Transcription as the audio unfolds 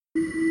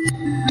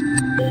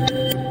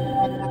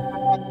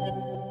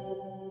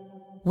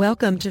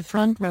Welcome to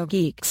Front Row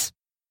Geeks.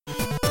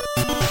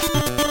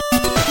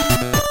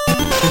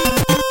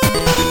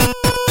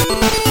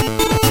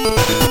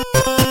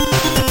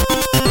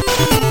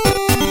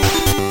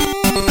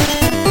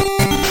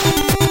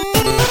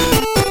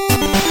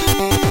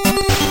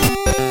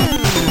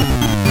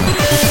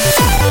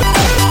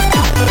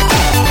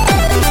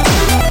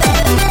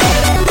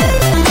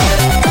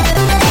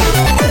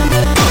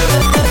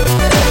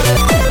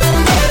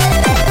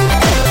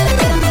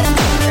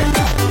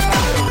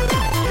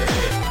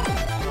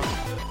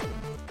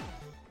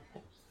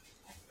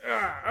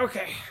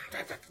 Okay.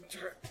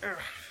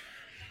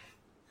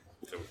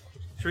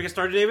 Should we get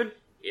started, David?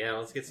 Yeah,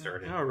 let's get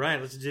started. All right,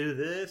 let's do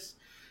this.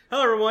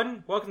 Hello,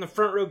 everyone. Welcome to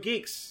Front Row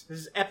Geeks. This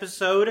is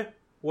episode,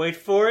 wait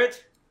for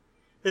it,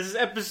 this is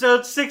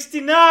episode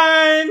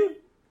 69!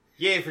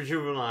 Yay for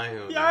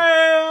Juvenile.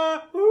 Yeah!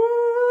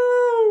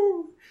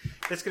 Woo!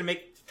 That's going to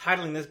make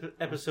titling this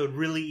episode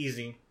really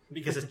easy,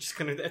 because it's just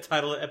going to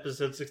title it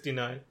episode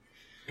 69.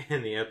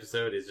 And the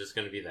episode is just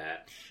going to be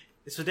that.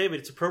 So, David,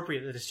 it's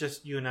appropriate that it's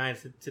just you and I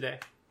today.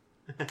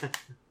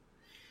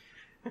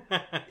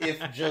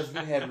 If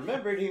Justin had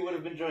remembered, he would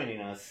have been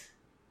joining us.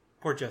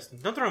 Poor Justin.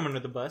 Don't throw him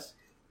under the bus.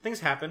 Things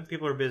happen.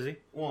 People are busy.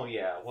 Well,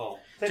 yeah, well,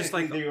 Just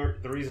like the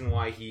reason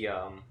why he,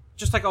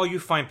 Just like all you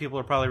fine people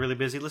are probably really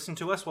busy, listen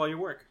to us while you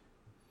work.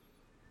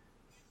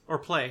 Or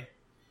play.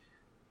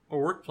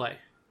 Or work play.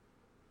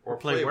 Or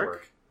play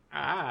work.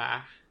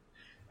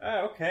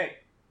 Okay.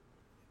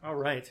 All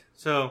right.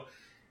 So,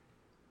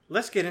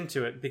 let's get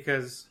into it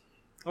because...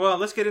 Well,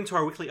 let's get into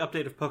our weekly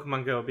update of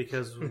Pokemon Go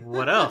because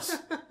what else?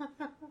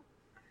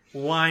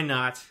 Why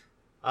not?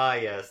 Ah,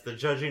 yes, the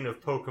judging of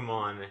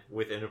Pokemon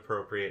with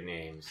inappropriate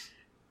names.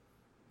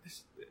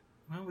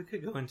 Well, we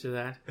could go into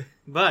that.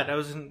 But I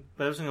was going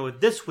to go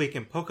with this week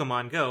in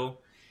Pokemon Go.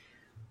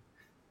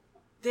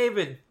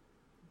 David,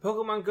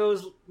 Pokemon Go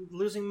is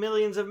losing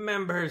millions of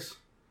members.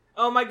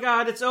 Oh my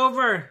god, it's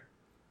over!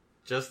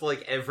 Just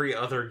like every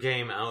other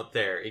game out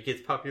there, it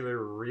gets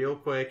popular real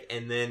quick,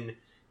 and then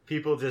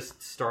people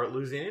just start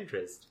losing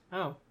interest.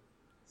 Oh.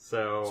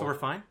 So we're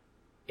fine?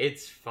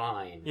 It's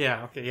fine.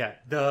 Yeah, okay, yeah.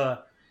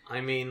 Duh.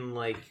 I mean,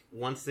 like,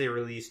 once they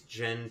release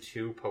Gen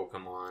 2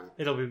 Pokemon...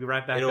 It'll be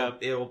right back up.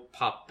 It'll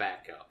pop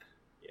back up.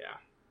 Yeah.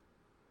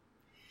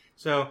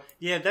 So,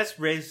 yeah, that's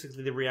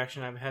basically the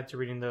reaction I've had to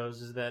reading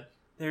those, is that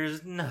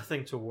there's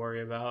nothing to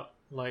worry about.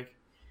 Like,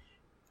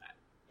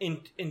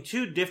 in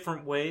two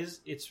different ways,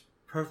 it's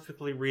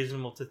perfectly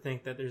reasonable to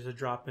think that there's a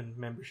drop in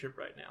membership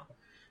right now.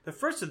 The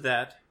first of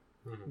that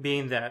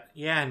being that,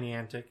 yeah,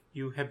 Niantic,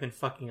 you have been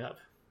fucking up.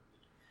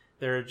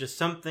 There are just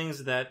some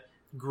things that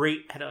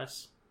grate at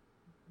us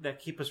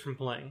that keep us from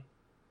playing.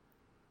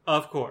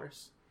 Of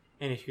course.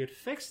 And if you could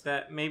fix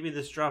that, maybe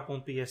this drop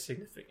won't be as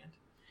significant.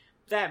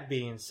 That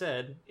being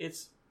said,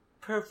 it's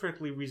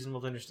perfectly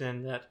reasonable to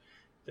understand that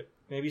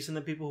maybe some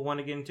of the people who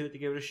want to get into it to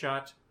give it a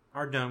shot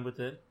are done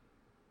with it.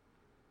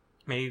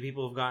 Maybe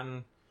people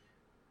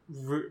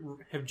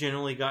have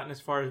generally gotten as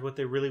far as what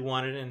they really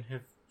wanted and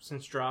have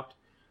since dropped.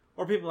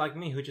 Or people like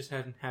me who just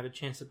haven't had a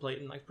chance to play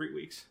it in like 3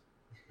 weeks.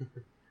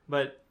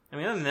 But, I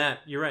mean, other than that,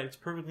 you're right. It's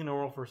perfectly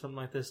normal for something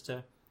like this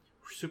to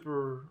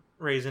super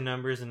raise in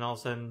numbers and all of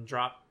a sudden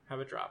have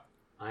a drop.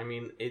 I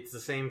mean, it's the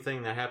same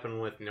thing that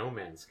happened with No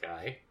Man's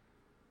Sky.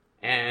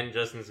 And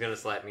Justin's gonna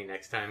slap me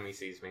next time he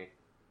sees me.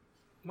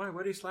 Why?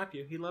 Why did he slap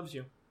you? He loves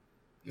you.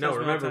 No,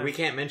 remember, we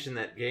can't mention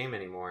that game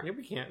anymore. Yeah,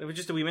 we can't. It was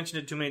just that we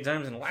mentioned it too many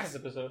times in the last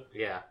episode.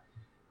 Yeah.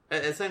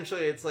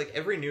 Essentially, it's like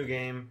every new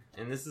game,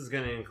 and this is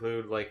going to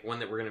include like one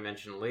that we're going to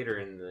mention later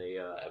in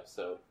the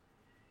episode,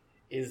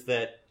 is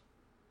that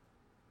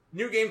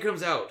new game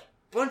comes out,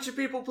 bunch of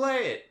people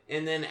play it,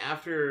 and then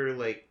after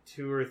like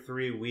 2 or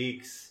 3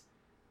 weeks,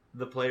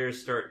 the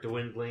players start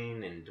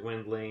dwindling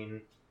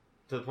to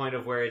the point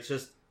of where it's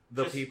just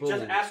people.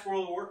 Just ask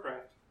World of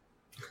Warcraft.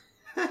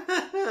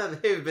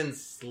 They've been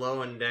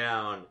slowing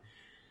down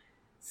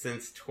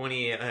since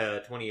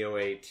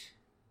 2008.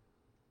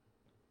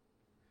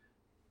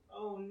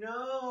 Oh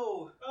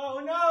no!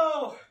 Oh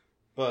no!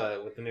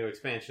 But with the new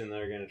expansion,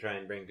 they're going to try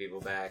and bring people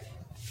back.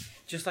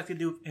 Just like they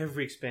do with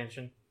every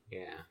expansion.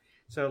 Yeah.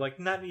 So, like,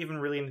 not even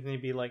really anything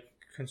to be, like,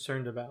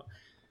 concerned about.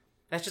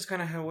 That's just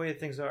kind of how the way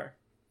things are.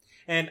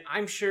 And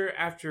I'm sure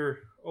after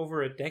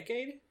over a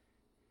decade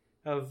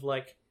of,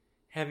 like,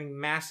 having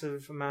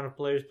massive amount of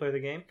players play the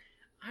game,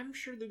 I'm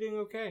sure they're doing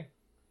okay.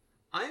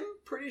 I'm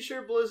pretty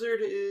sure Blizzard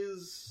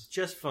is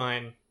just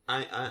fine.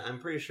 I'm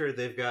pretty sure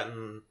they've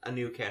gotten a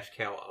new cash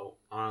cow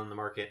on the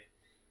market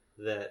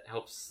that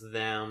helps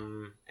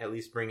them at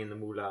least bring in the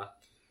moolah.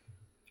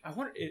 I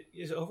wonder,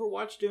 is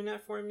Overwatch doing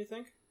that for him, you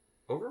think?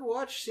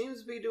 Overwatch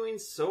seems to be doing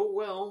so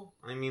well.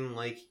 I mean,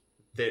 like,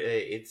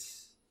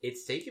 it's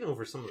taken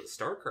over some of the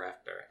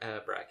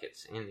StarCraft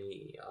brackets in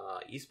the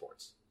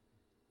esports.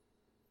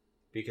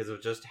 Because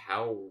of just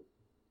how,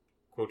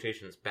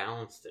 quotations,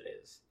 balanced it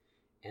is.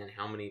 And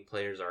how many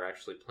players are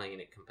actually playing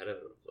it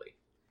competitively.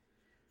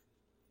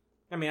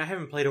 I mean, I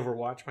haven't played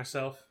Overwatch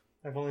myself.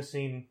 I've only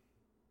seen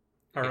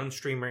our own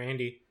streamer,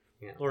 Andy,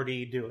 Lord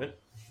E, do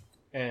it.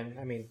 And,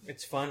 I mean,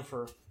 it's fun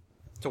for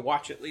to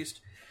watch at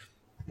least.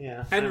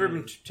 Yeah, I've never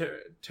been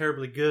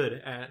terribly good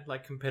at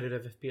like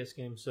competitive FPS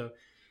games, so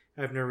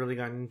I've never really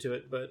gotten into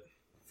it. But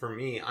for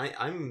me,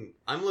 I'm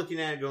looking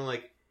at it going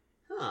like,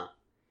 huh,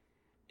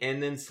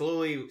 and then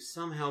slowly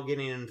somehow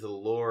getting into the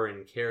lore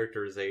and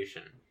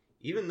characterization.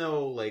 Even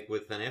though like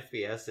with an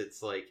FPS,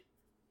 it's like,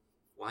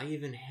 why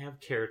even have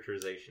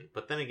characterization?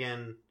 But then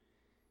again,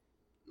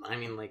 I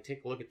mean, like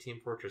take a look at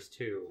Team Fortress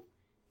 2.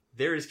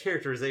 There is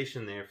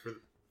characterization there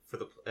for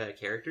the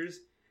characters,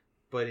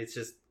 but it's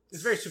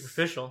very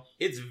superficial.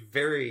 It's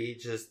very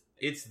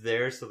it's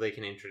there so they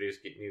can introduce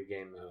new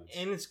game modes,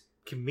 and it's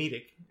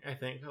comedic. I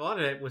think a lot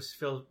of it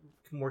feels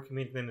more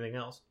comedic than anything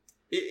else.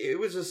 It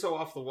was just so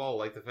off the wall,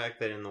 like the fact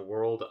that in the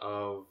world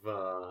of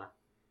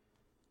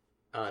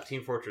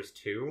Team Fortress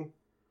 2,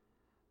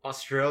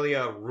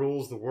 Australia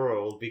rules the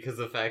world because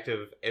of the fact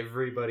of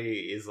everybody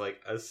is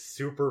like a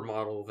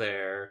supermodel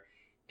there,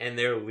 and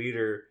their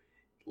leader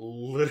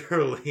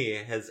literally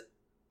has,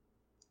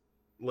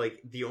 like,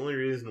 the only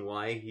reason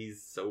why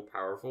he's so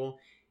powerful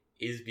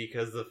is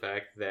because of the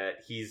fact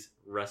that he's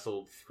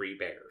wrestled 3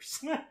 bears.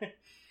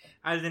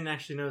 I didn't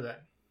actually know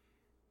that.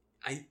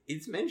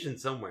 It's mentioned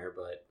somewhere,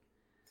 but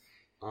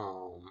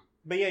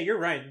yeah, you're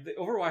right. The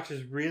Overwatch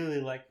is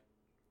really like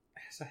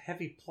has a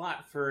heavy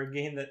plot for a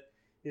game that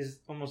is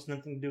almost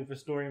nothing to do with a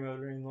story mode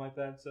or anything like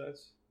that. So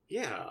it's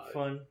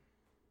fun.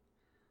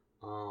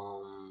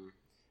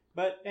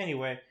 But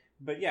anyway,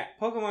 yeah,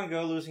 Pokemon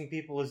Go losing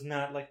people is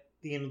not like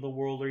the end of the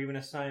world or even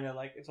a sign that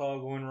like it's all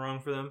going wrong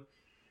for them.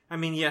 I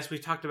mean, yes,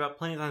 we've talked about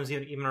plenty of times,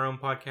 even our own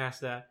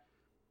podcast, that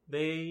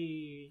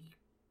they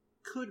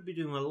could be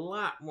doing a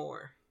lot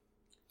more.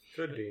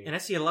 Could be. And I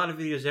see a lot of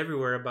videos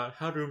everywhere about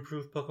how to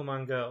improve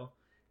Pokemon Go.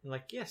 And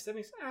like, yes, that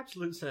makes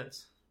absolute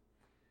sense.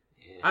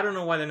 Yeah. I don't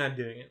know why they're not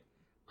doing it.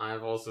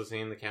 I've also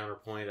seen the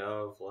counterpoint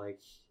of, like,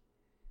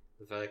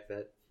 the fact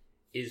that,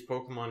 is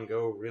Pokemon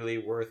Go really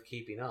worth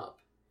keeping up?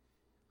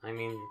 I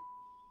mean,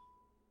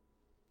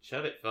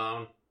 shut it,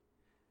 phone.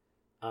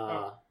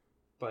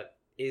 But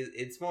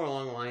it's more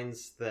along the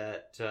lines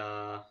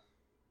that,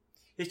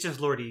 it's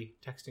just Lordy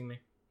texting me.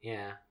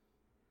 Yeah.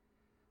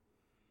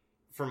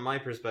 From my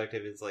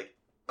perspective, it's like,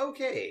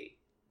 okay,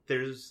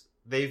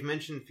 they've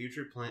mentioned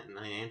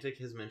Niantic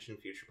has mentioned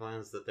future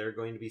plans that they're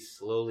going to be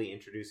slowly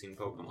introducing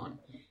Pokemon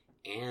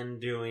and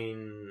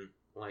doing,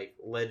 like,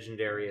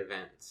 legendary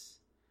events.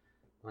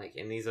 Like,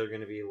 and these are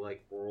going to be,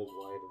 like,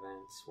 worldwide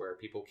events where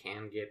people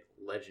can get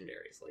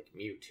legendaries, like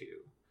Mewtwo,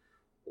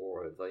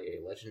 or the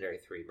legendary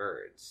 3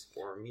 birds,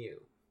 or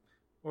Mew.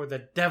 Or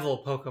the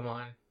devil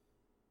Pokemon.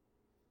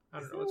 I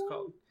don't know what it's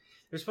called.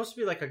 There's supposed to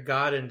be, like, a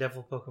god and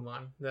devil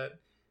Pokemon that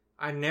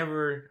I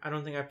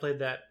don't think I played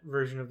that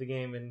version of the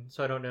game, and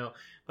so I don't know.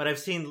 But I've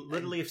seen 2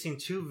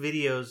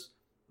 videos,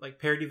 like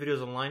parody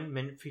videos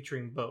online,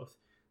 featuring both.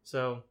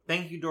 So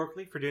thank you,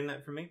 Dorkly, for doing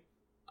that for me.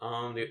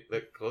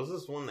 The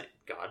closest one that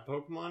God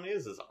Pokemon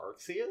is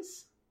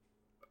Arceus.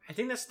 I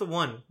think that's the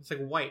one. It's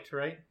like white,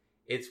 right?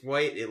 It's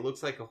white. It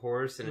looks like a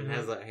horse, and it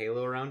has a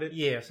halo around it.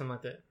 Yeah, something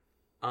like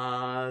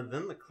that.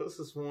 Then the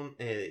closest one,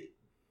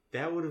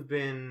 that would have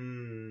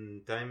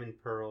been Diamond,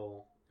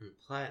 Pearl, and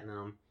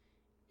Platinum,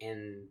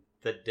 and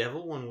the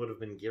devil one would have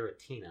been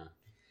Giratina.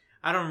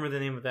 I don't remember the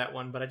name of that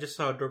one, but I just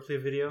saw a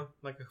Dorkly video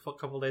like a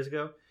couple days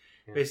ago.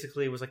 Yeah.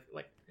 Basically, it was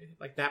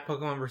like that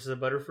Pokemon versus a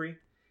Butterfree.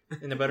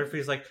 And the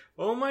Butterfree's like,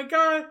 oh my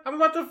god, I'm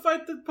about to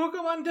fight the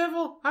Pokemon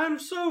Devil. I'm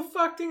so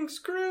fucking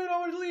screwed.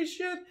 Holy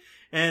shit.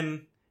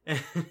 And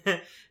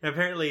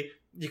apparently,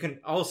 you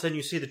can, all of a sudden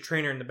you see the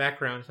trainer in the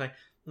background. It's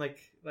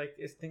like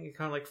it's thinking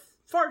kind of like,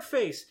 fart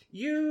face,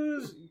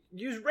 use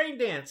rain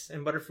dance.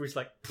 And Butterfree's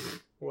like,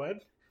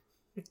 what?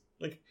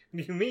 Like,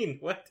 what do you mean?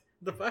 What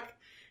the fuck?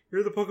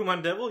 You're the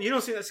Pokemon Devil? You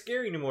don't seem that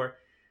scary anymore.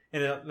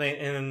 And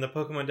then the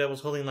Pokemon Devil's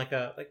holding like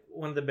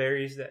one of the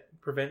berries that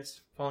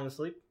prevents falling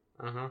asleep.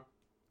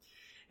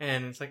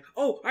 And it's like,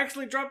 oh, I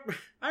accidentally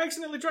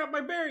dropped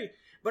my berry.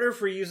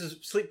 Butterfree uses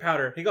sleep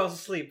powder. He goes to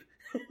sleep.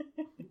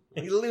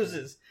 He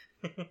loses.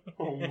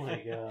 Oh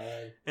my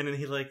god. And then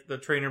the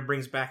trainer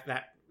brings back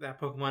that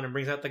Pokemon and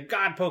brings out the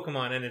God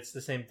Pokemon, and it's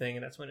the same thing,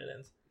 and that's when it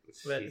ends.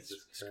 But it's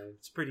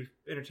a pretty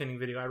entertaining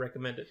video. I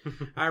recommend it.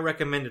 I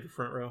recommend it,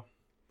 Front Row.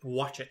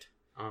 Watch it.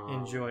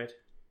 Enjoy it.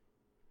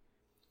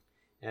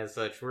 As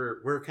such,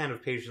 we're kind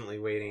of patiently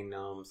waiting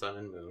Sun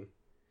and Moon.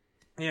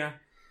 Yeah.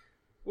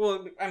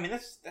 Well, I mean,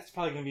 that's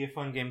probably going to be a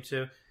fun game,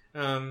 too.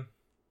 I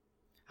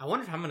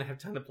wonder if I'm going to have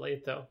time to play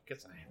it, though,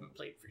 because I haven't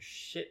played for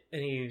shit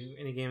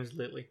any games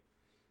lately.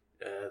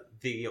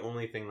 The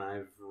only thing that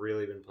I've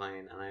really been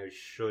playing, and I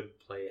should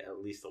play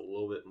at least a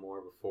little bit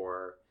more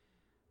before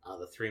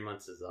the 3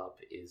 months is up,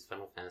 is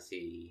Final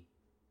Fantasy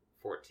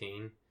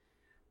 14.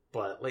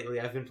 But lately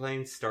I've been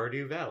playing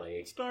Stardew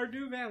Valley.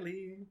 Stardew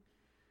Valley.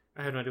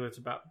 I have no idea what it's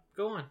about.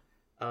 Go on.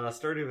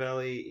 Stardew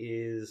Valley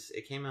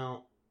it came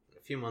out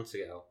a few months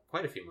ago.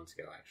 Quite a few months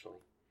ago,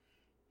 actually.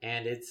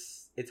 And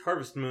it's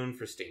Harvest Moon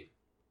for Steam.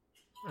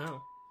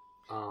 Oh.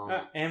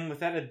 And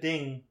without a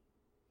ding,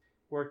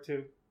 work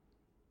too.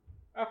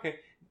 Okay.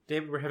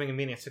 David, we're having a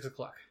meeting at 6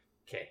 o'clock.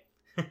 Okay.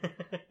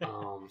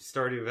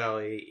 Stardew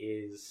Valley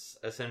is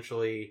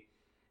essentially,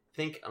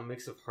 think a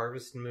mix of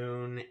Harvest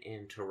Moon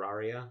and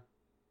Terraria.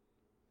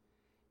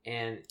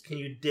 And Can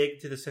you dig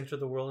to the center of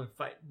the world and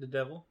fight the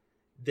devil?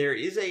 there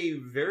is a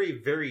very,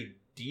 very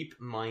deep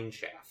mine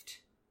shaft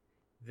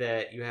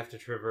that you have to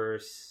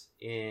traverse,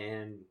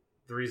 and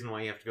the reason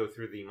why you have to go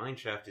through the mine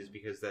shaft is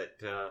because that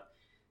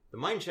the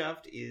mine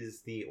shaft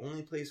is the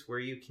only place where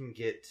you can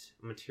get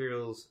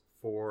materials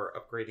for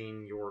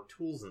upgrading your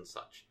tools and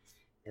such,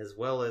 as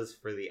well as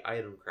for the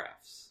item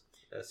crafts,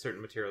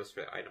 certain materials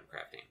for item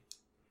crafting.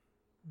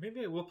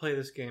 Maybe I will play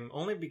this game,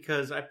 only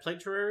because I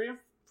played Terraria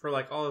for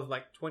all of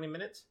 20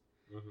 minutes,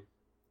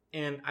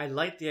 and I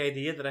liked the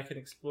idea that I could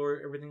explore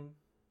everything,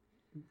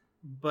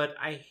 but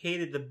I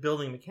hated the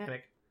building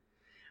mechanic.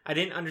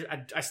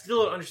 I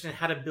still don't understand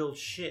how to build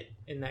shit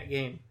in that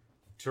game.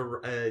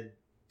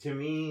 To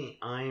me,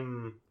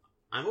 I'm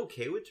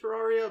okay with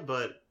Terraria,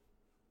 but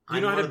Do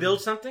you know how to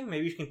build something?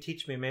 Maybe you can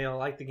teach me. Maybe I'll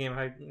like the game.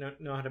 I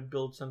know how to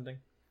build something.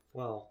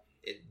 Well,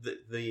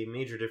 the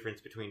major difference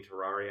between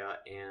Terraria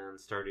and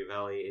Stardew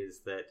Valley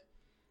is that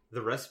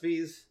the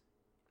recipes,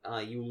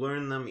 you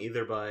learn them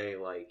either by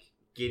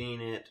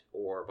getting it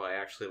or by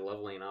actually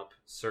leveling up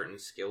certain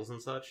skills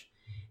and such,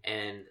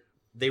 and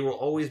they will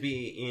always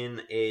be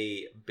in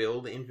a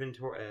build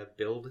inventory,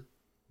 build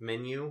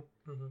menu,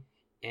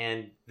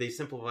 and they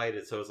simplified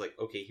it so it's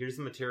okay, here's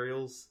the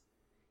materials.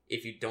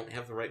 If you don't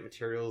have the right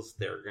materials,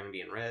 they're going to be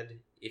in red.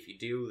 If you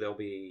do, they'll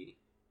be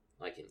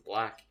in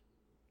black.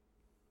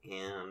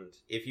 And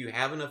if you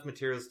have enough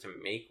materials to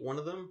make one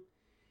of them,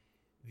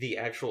 the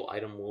actual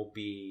item will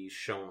be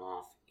shown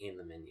off in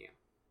the menu.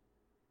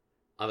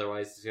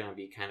 Otherwise, it's going to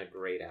be kind of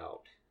grayed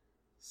out.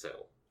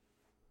 So,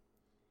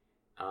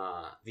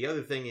 the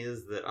other thing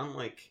is that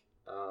unlike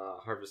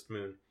Harvest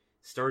Moon,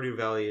 Stardew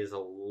Valley is a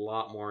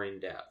lot more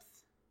in-depth.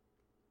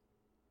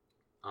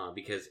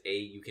 Because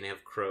you can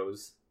have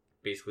crows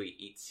basically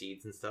eat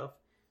seeds and stuff,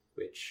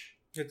 which...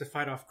 You have to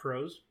fight off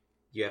crows?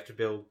 You have to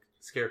build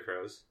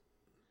scarecrows.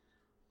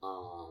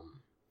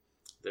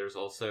 There's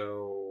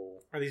also...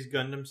 Are these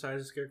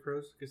Gundam-sized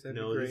scarecrows?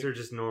 No, these are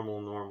just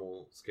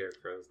normal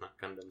scarecrows, not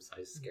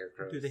Gundam-sized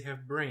scarecrows. Do they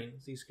have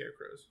brains, these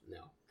scarecrows?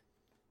 No.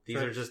 These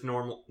are just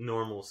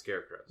normal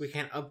scarecrows. We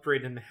can't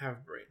upgrade them to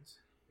have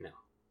brains. No.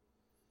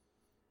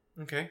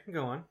 Okay,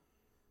 go on.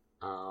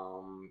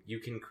 You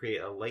can create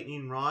a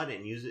lightning rod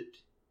and use it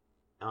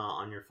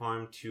on your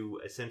farm to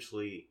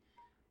essentially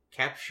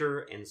capture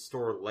and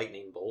store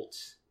lightning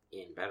bolts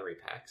in battery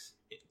packs.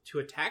 To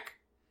attack?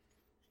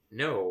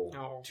 No,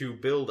 Oh. To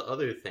build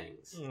other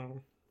things.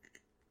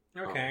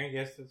 Okay, I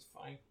guess that's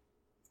fine.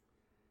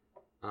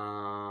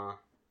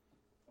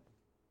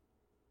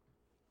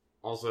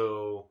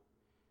 Also,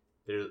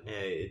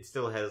 it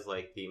still has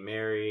the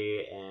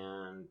marry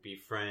and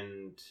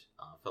befriend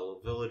fellow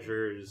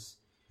villagers.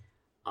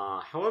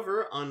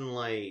 However,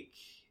 unlike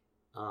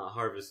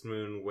Harvest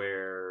Moon,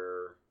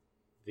 where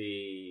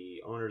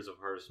the owners of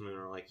Harvest Moon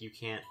are you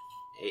can't,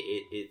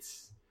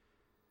 it's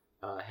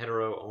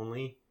hetero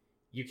only.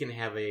 You can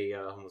have a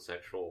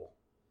homosexual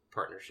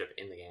partnership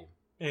in the game.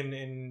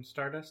 In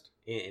Stardust?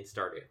 In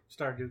Stardew.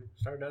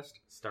 Stardust?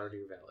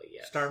 Stardew Valley,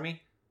 yes. Star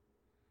me?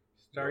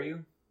 Star No.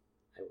 you?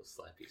 I will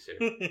slap you, sir.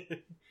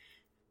 Okay.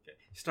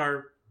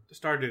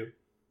 Stardew.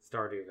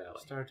 Stardew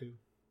Valley. Stardew.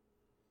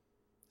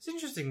 It's an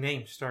interesting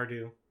name,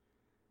 Stardew.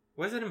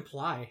 What does it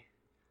imply?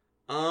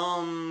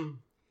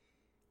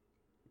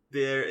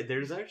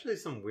 There's actually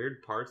some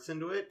weird parts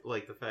into it,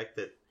 like the fact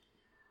that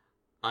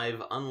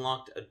I've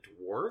unlocked a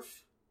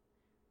dwarf,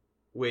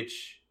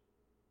 which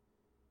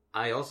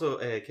I also,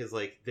 because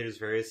there's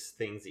various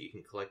things that you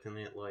can collect in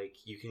it,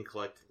 you can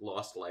collect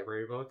lost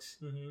library books,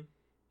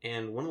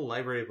 and one of the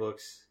library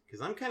books,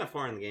 because I'm kind of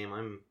far in the game,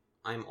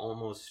 I'm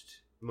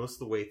almost most of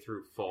the way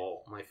through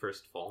my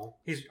first fall.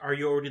 Are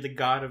you already the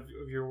god of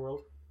your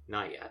world?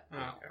 Not yet. Oh,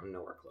 No, okay. I'm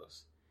nowhere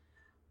close.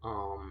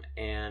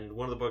 And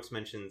one of the books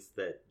mentions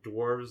that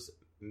dwarves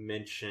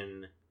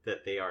mention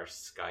that they are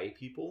sky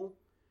people.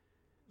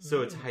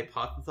 So it's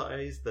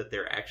hypothesized that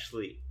they're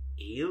actually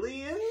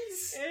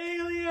aliens?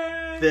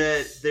 Aliens!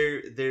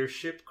 That their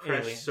ship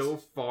crashed Aliens. so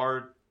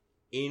far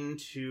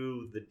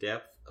into the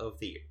depth of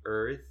the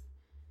earth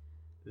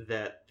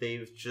that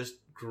they've just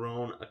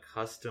grown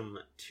accustomed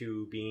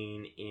to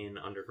being in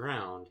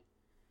underground.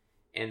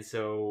 And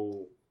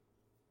so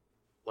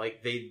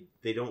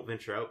they don't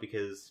venture out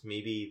because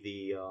maybe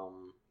the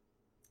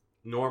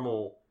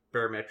normal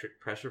barometric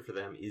pressure for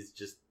them is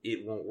just,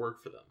 it won't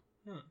work for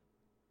them.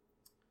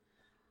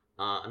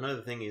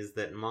 Another thing is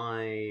that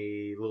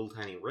my little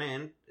tiny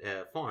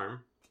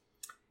farm,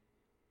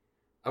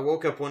 I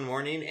woke up one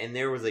morning and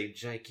there was a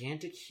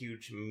gigantic,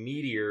 huge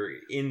meteor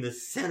in the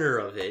center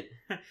of it.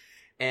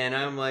 And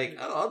I'm like,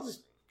 oh, I'll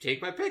just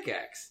take my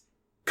pickaxe.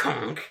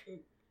 Conk!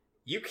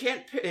 You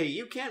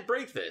can't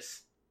break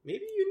this.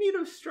 Maybe you need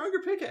a stronger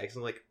pickaxe.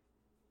 I'm like,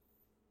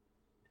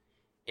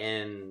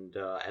 and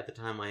at the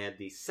time I had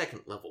the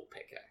second level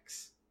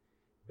pickaxe,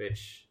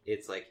 which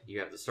it's you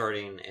have the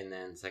starting and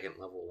then second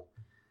level.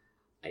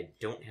 I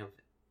don't have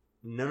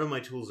none of my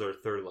tools are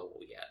 3rd level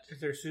yet. Is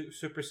there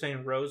Super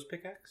Saiyan Rose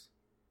pickaxe?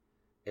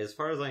 As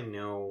far as I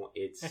know,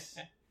 it's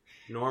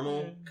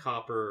normal,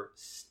 copper,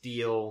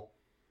 steel.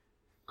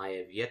 I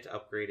have yet to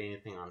upgrade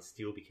anything on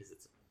steel because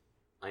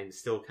I'm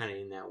still kind of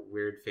in that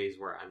weird phase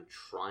where I'm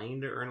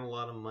trying to earn a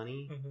lot of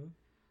money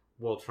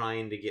while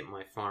trying to get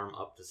my farm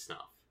up to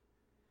snuff.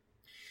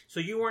 So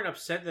you weren't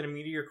upset that a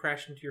meteor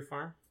crashed into your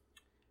farm?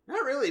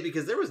 Not really,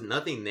 because there was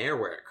nothing there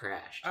where it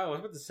crashed. Oh, I was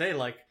about to say,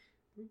 like,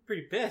 I'm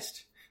pretty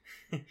pissed.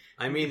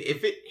 I mean,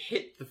 if it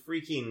hit the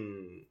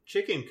freaking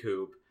chicken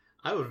coop,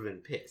 I would have been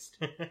pissed.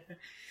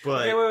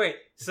 But okay, wait.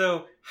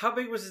 So, how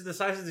big was the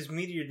size of this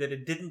meteor that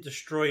it didn't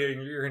destroy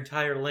your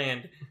entire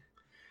land?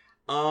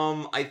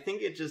 I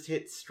think it just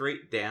hit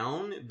straight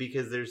down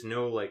because there's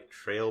no, like,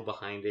 trail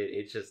behind it.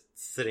 It's just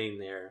sitting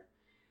there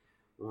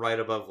right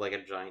above, like,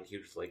 a giant,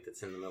 huge lake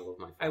that's in the middle of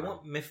my farm. I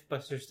want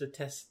Mythbusters to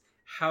test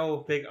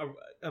how big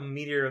a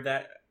meteor of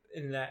that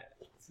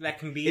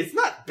can be. It's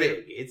not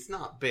big. It's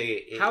not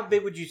big. How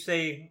big would you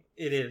say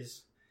it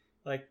is?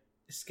 Like,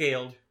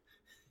 scaled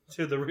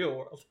to the real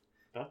world?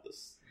 About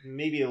this.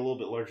 Maybe a little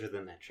bit larger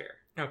than that chair.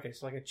 Okay,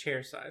 so like a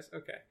chair size.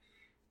 Okay.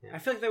 Yeah. I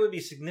feel like that would be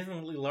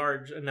significantly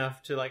large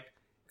enough to, like,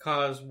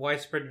 cause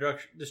widespread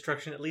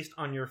destruction, at least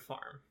on your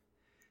farm.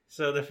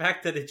 So the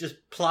fact that it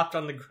just plopped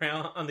on the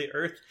ground, on the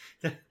earth,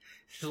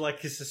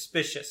 is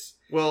suspicious.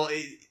 Well,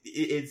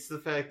 it's the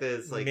fact that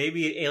it's like...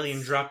 Maybe an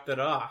alien dropped it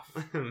off.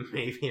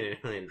 Maybe an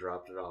alien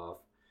dropped it off.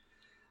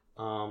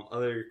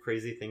 Other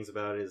crazy things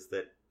about it is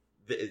that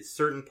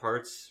certain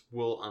parts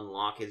will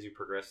unlock as you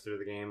progress through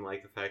the game,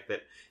 like the fact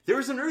that there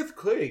was an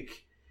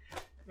earthquake!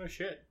 Oh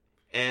shit.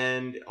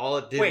 And all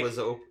it did was...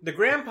 the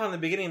grandpa in the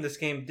beginning of this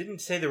game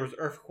didn't say there was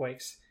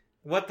earthquakes.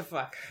 What the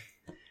fuck?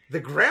 The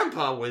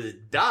grandpa was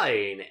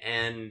dying,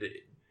 and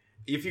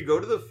if you go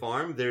to the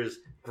farm, there's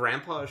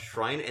Grandpa's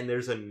shrine, and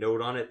there's a note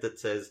on it that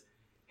says,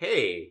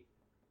 "Hey,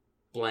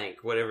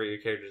 blank, whatever your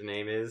character's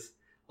name is,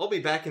 I'll be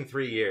back in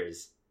 3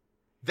 years."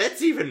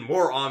 That's even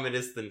more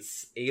ominous than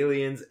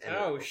aliens. And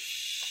oh,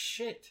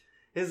 shit.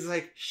 It's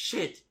like,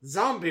 shit,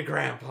 zombie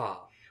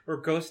Grandpa. Or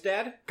Ghost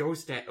Dad?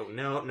 Ghost Dad. Oh,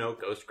 no,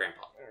 Ghost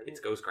Grandpa. It's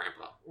Ghost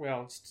Grandpa.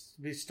 Well,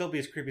 it'd still be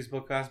as creepy as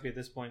Bill Cosby at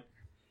this point.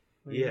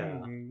 Yeah.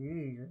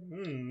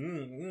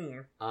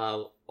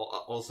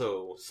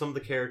 Also, some of the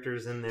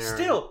characters in there...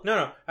 Still!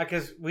 No.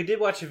 Because we did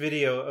watch a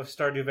video of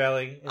Stardew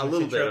Valley. A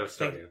little bit of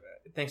Stardew.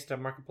 Thanks to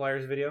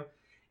Markiplier's video.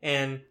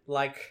 And,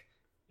 like,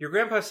 your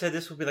grandpa said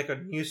this would be like a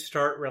new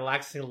start,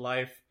 relaxing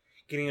life,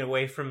 getting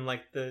away from,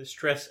 like, the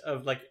stress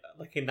of, like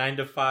a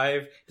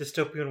 9-to-5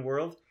 dystopian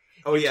world.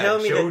 Oh, yeah, tell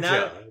me Joja.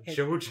 that now,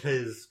 Joja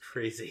is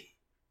crazy.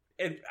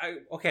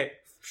 Okay,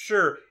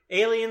 sure,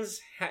 aliens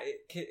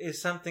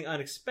is something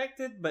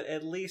unexpected, but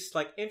at least,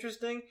 like,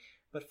 interesting.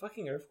 But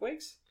fucking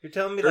earthquakes? You're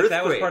telling me, like,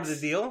 that was part of the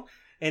deal?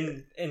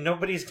 And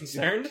nobody's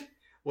concerned?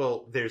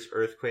 Well, there's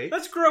earthquakes.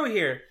 Let's grow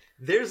here.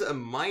 There's a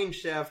mine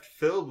shaft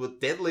filled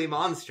with deadly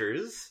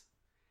monsters.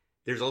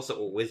 There's also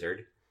a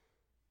wizard.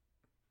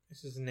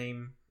 Is his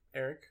name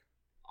Eric?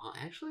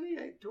 Actually,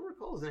 I don't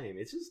recall his name.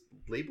 It's just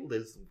labeled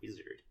as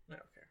wizard.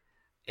 Okay.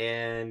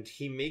 And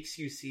he makes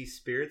you see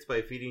spirits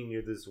by feeding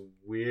you this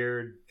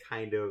weird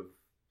kind of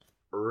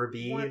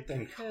herby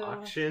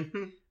concoction.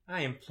 Hell?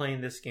 I am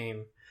playing this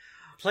game.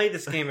 Play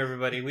this game,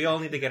 everybody. We all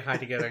need to get high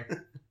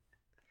together.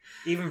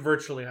 Even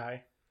virtually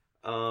high.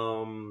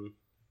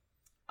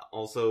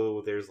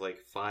 Also, there's like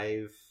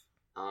 5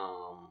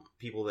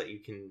 people that you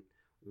can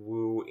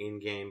woo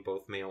in-game,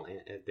 both male and...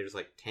 there's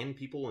like 10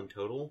 people in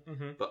total,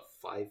 but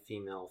 5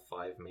 female,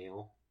 5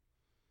 male.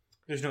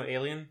 There's no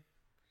alien?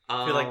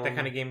 I feel like that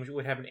kind of game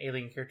would have an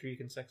alien character you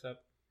can sex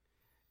up.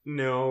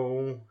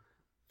 No.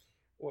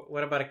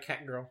 What about a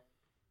cat girl?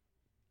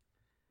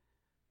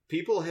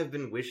 People have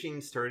been wishing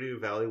Stardew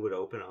Valley would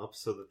open up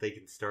so that they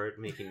can start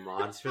making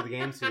mods for the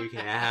game so you can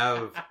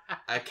have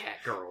a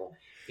cat girl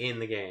in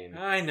the game.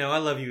 I know. I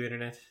love you,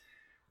 Internet.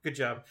 Good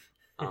job.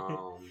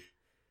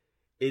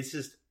 It's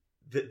just...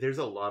 there's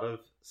a lot of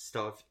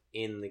stuff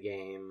in the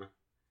game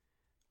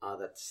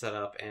that's set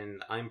up,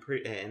 and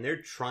and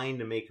they're trying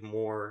to make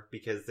more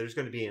because there's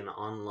going to be an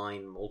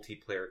online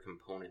multiplayer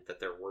component that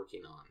they're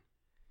working on.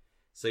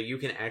 So you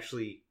can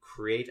actually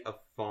create a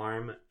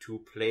farm to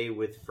play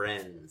with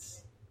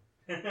friends.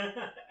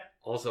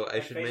 Also,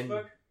 I should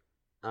mention,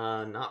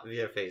 not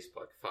via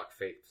Facebook. Fuck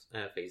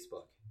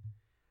Facebook.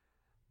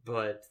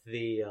 But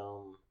the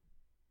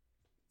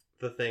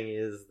thing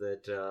is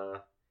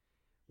that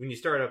when you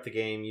start up the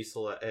game, you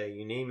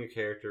name your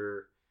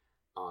character.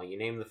 You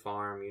name the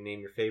farm, you name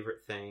your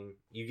favorite thing.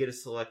 You get to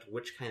select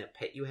which kind of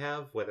pet you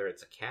have, whether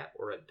it's a cat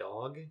or a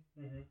dog.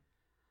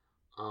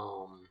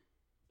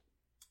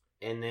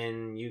 And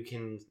then you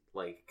can,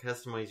 like,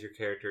 customize your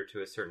character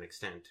to a certain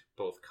extent,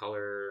 both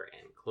color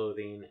and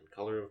clothing and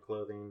color of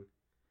clothing.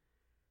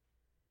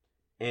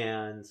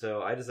 And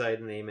so I decided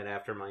to name it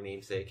after my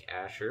namesake,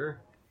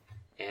 Asher.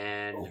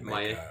 And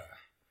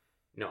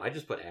No, I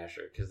just put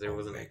Asher because there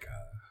wasn't...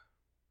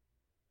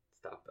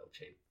 Stop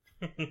belching.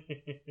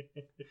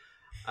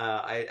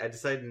 I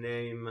decided to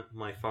name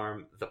my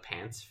farm the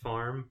Pants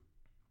Farm.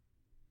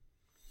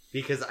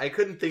 Because I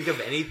couldn't think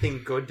of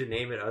anything good to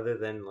name it other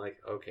than, like,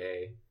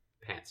 okay,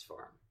 Pants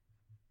Farm.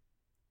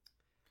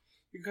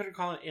 You could have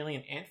called it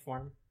Alien Ant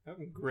Farm. That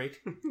would be great.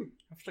 I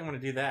actually want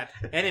to do that.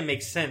 And it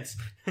makes sense.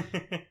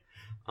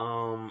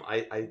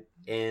 I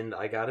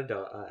got a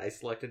dog. I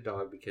selected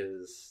dog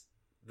because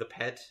the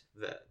pet,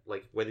 that,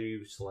 like, whether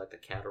you select a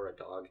cat or a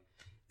dog,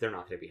 they're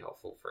not going to be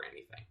helpful for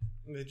anything.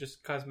 They're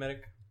just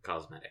cosmetic.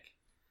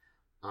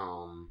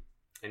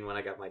 And when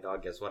I got my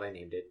dog, guess what I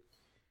named it?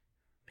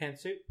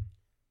 Pantsuit?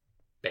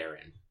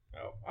 Baron.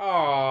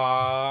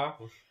 Oh.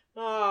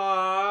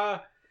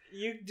 Aww.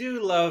 You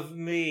do love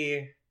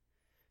me.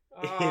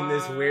 In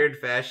this weird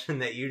fashion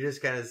that you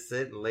just kind of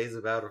sit and laze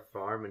about a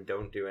farm and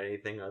don't do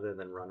anything other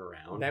than run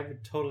around. That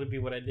would totally be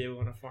what I do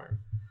on a farm.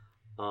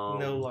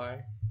 No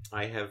lie.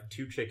 I have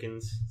 2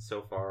 chickens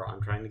so far.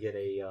 I'm trying to get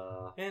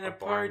a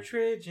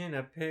partridge in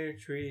a pear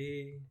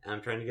tree.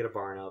 I'm trying to get a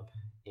barn up,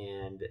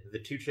 and the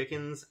 2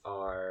 chickens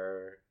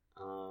are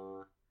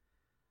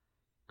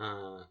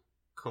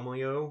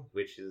Komoyo,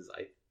 which is,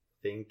 I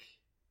think,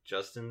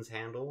 Justin's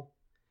handle,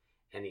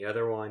 and the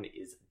other one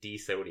is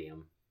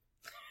D-Sodium.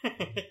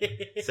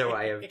 So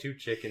I have 2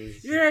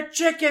 chickens. You're a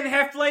chicken,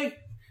 Heffley!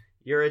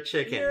 You're a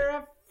chicken. You're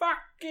a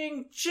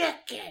fucking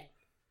chicken!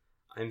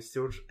 I'm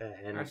still...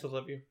 I still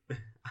love you.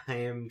 I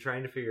am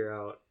trying to figure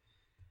out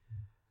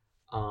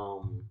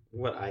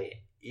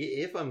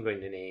if I'm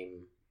going to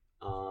name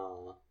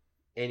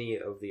any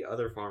of the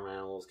other farm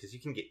animals, because you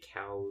can get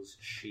cows,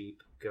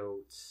 sheep,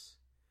 goats.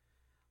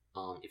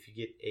 If you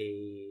get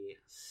a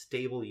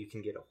stable, you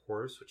can get a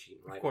horse, which you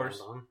can ride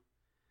around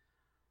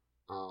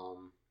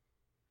on.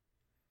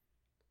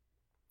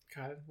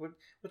 God,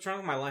 what's wrong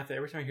with my life that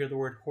every time I hear the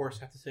word horse,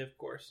 I have to say of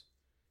course?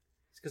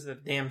 It's because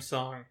of the damn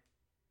song.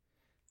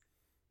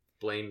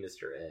 Blame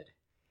Mr. Ed.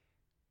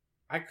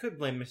 I could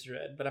blame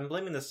Mr. Ed, but I'm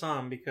blaming the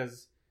song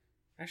because...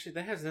 Actually,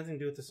 that has nothing to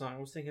do with the song. I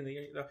was thinking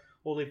the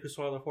old lady who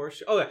swallowed a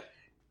horse. Oh, yeah.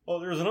 Oh,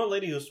 there was an old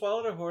lady who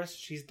swallowed a horse.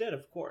 She's dead,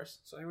 of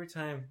course. So every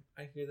time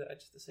I hear that, I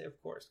just have to say of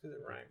course because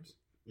it rhymes.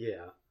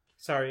 Yeah.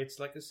 Sorry, it's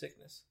like a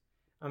sickness.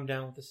 I'm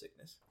down with the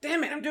sickness.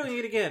 Damn it, I'm doing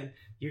it again.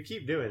 You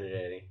keep doing it,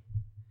 Eddie.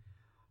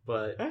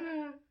 But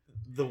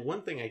the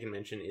one thing I can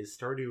mention is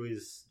Stardew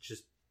is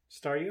just...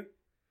 Stardew?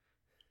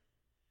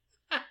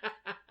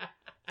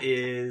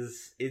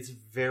 It's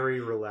very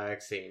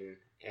relaxing,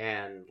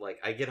 and like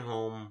I get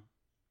home,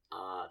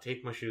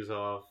 take my shoes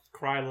off,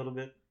 cry a little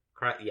bit,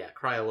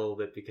 cry a little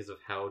bit because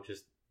of how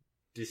just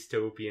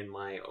dystopian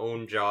my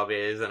own job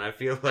is, and I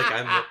feel like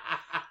I'm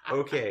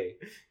okay.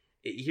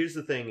 Here's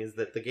the thing: is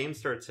that the game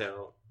starts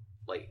out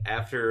like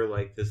after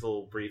like this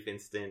little brief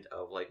instant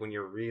of like when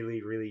you're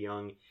really really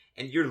young,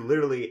 and you're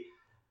literally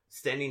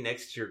standing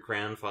next to your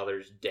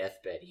grandfather's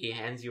deathbed. He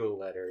hands you a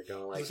letter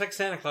going like... Looks like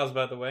Santa Claus,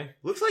 by the way.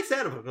 Looks like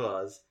Santa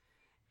Claus.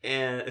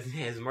 And,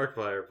 as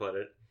Markiplier put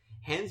it,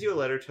 hands you a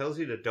letter, tells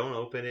you to don't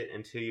open it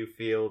until you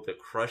feel the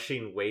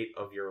crushing weight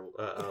of your...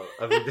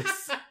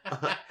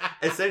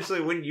 essentially,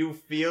 when you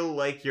feel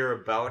like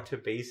you're about to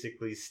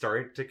basically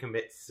start to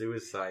commit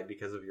suicide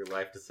because of your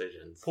life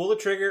decisions. Pull the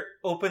trigger,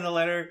 open the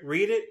letter,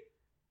 read it.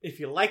 If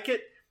you like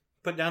it,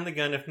 put down the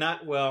gun. If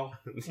not, well...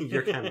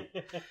 you're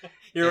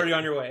already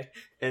on your way.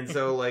 And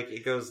so, like,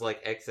 it goes,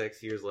 like,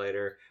 XX years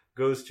later,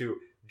 goes to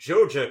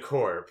Joja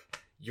Corp.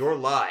 Your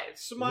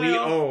lives. Smile. We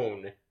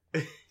own.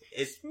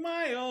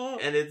 Smile.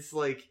 And it's,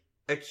 like,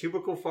 a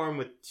cubicle farm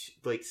with,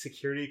 like,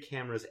 security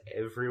cameras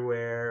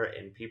everywhere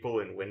and people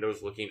in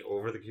windows looking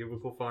over the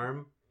cubicle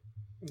farm.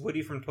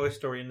 Woody from Toy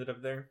Story ended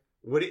up there.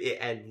 Woody,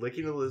 and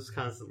licking the lips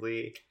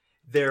constantly.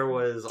 There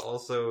was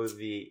also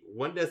the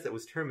one death that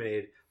was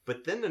terminated,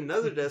 but then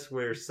another death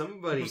where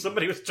somebody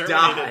was terminated.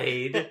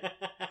 Died.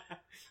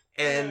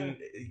 And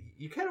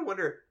you kind of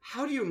wonder,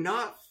 how do you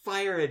not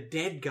fire a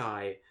dead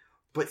guy,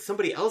 but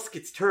somebody else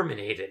gets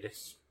terminated?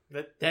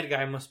 That dead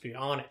guy must be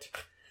on it.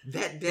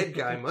 That dead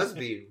guy must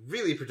be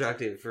really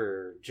productive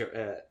for...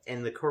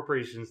 and the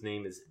corporation's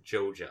name is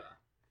Joja.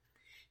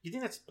 You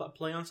think that's a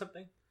play on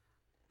something?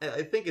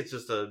 I think it's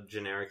just a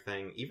generic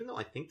thing, even though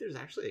I think there's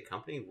actually a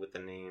company with the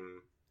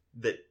name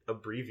that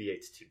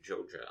abbreviates to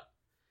Joja.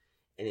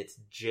 And it's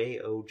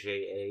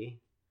Joja.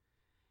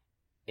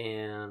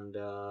 And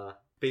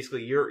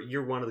basically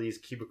you're one of these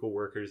cubicle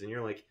workers and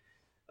you're like,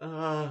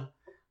 I'm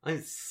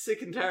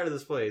sick and tired of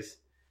this place.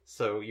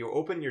 So you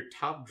open your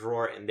top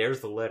drawer and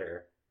there's the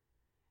letter.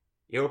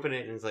 You open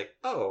it and it's like,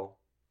 oh,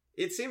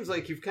 it seems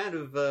like you've kind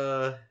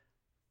of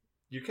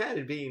you're kind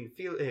of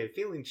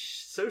feeling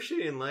so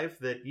shitty in life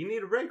that you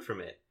need a break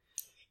from it.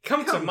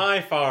 Come to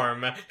my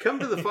farm. Come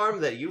to the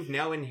farm that you've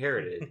now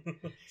inherited.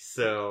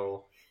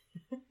 So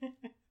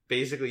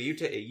basically,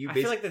 I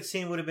feel like that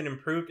scene would have been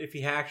improved if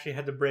he actually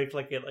had to break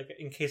like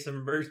in case of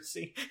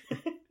emergency.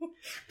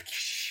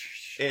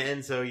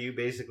 And so you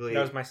basically...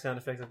 That was my sound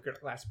effect of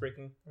glass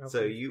breaking.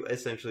 So you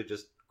essentially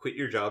just quit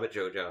your job at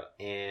Joja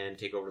and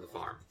take over the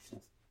farm.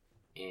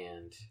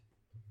 And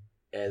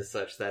as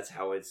such, that's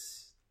how it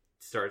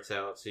starts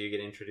out. So you get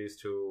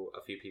introduced to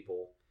a few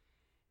people.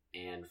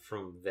 And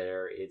from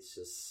there, it's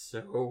just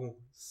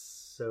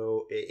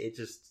it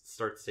just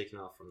starts taking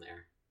off from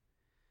there.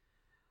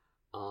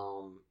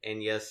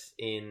 And yes,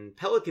 in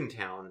Pelican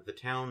Town, the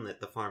town that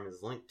the farm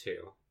is linked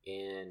to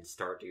in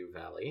Stardew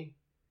Valley,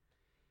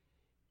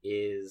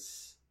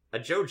 is a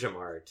Joja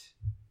Mart,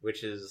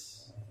 which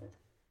is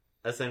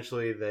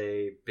essentially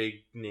the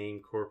big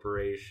name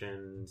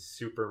corporation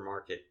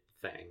supermarket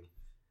thing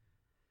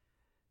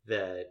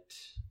that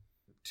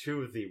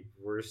two of the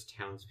worst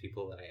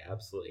townspeople that I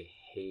absolutely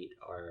hate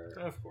are...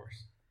 Of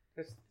course.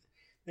 That's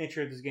the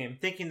nature of this game.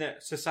 Thinking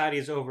that society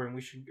is over and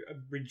we should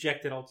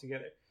reject it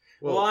altogether.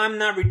 Well, I'm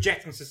not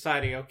rejecting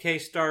society, okay,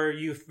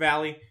 Stardew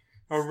Valley?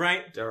 All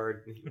right?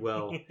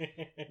 Well,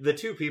 the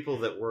two people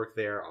that work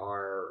there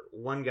are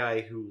one guy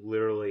who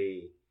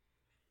literally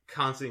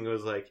constantly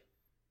goes like,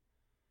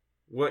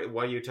 why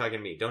are you talking to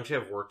me? Don't you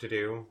have work to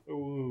do?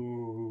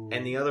 Ooh.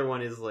 And the other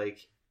one is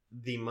like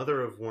the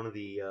mother of one of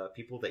the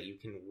people that you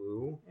can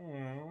woo,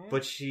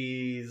 but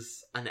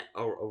she's a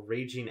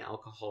raging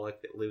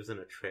alcoholic that lives in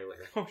a trailer.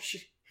 Oh,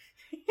 shit.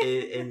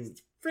 And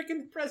it's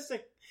freaking depressing.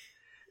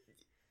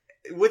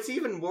 What's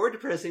even more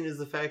depressing is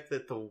the fact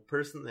that the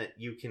person that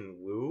you can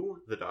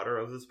woo, the daughter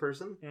of this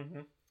person,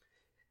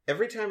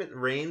 every time it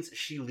rains,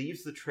 she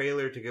leaves the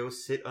trailer to go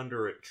sit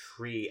under a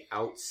tree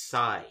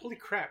outside. Holy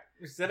crap.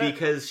 Is that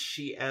because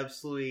she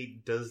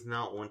absolutely does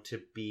not want to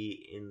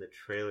be in the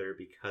trailer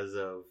because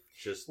of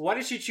just... Why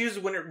did she choose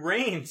when it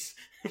rains?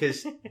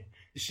 Because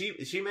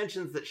she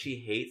mentions that she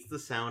hates the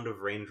sound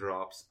of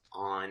raindrops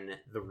on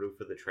the roof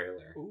of the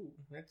trailer. Ooh,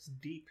 that's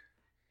deep.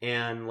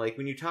 And, like,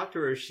 when you talk to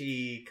her,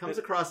 she comes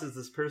across as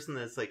this person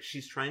that's, like,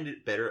 she's trying to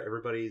better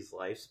everybody's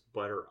lives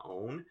but her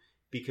own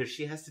because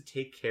she has to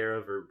take care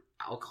of her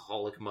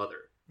alcoholic mother.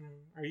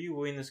 Are you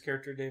wooing this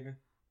character, David?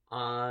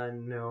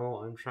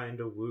 No, I'm trying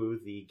to woo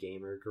the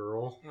gamer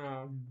girl.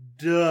 Oh,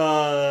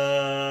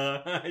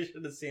 duh! I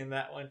should have seen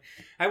that one.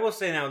 I will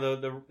say now, though,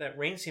 that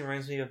rain scene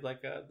reminds me of,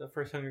 like, the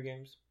first Hunger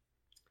Games.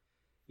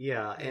 Yeah,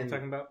 You know what I'm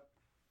talking about?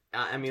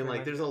 I mean,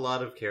 like, there's a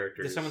lot of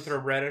characters. Did someone throw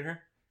bread at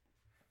her?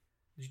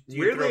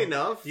 Weirdly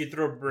enough... Do you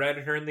throw bread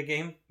at her in the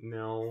game?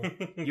 No.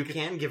 You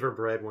can give her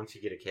bread once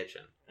you get a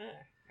kitchen.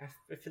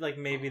 I feel like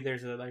maybe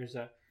there's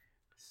a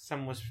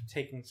someone was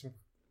taking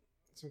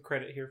some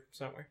credit here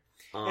somewhere.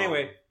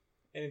 Anyway,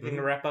 anything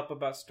to wrap up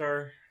about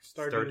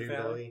Stardew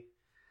Valley?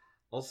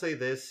 I'll say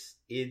this: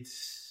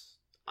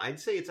 I'd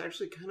say it's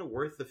actually kind of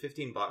worth the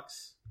 $15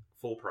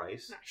 full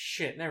price. Ah,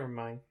 shit, never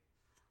mind.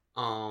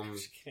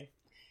 Just kidding.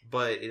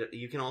 But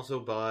you can also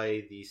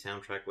buy the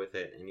soundtrack with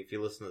it, and if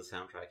you listen to the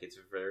soundtrack, it's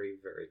very,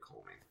 very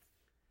calming.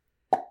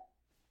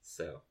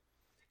 So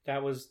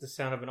that was the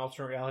sound of an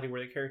alternate reality where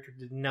the character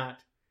did not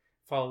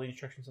follow the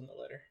instructions on the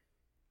letter.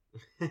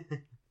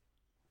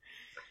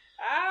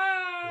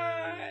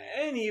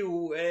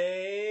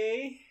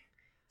 Anyway,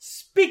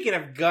 speaking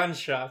of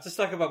gunshots, let's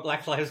talk about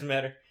Black Lives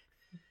Matter.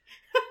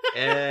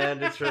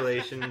 And its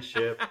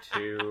relationship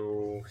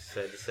to,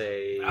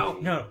 say... Oh,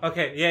 no.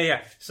 Okay,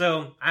 yeah.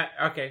 So,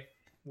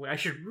 I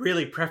should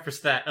really preface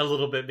that a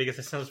little bit because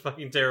it sounds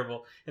fucking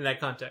terrible in that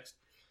context.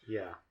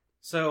 Yeah.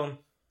 So,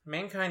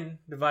 Mankind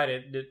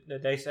Divided, the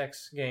Deus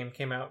Ex game,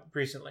 came out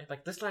recently.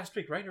 Like this last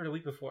week, right? Or the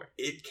week before?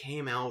 It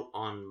came out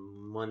on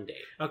Monday.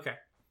 Okay.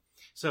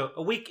 So,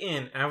 a week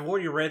in, and I've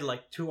already read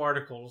like 2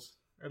 articles,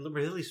 or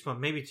at least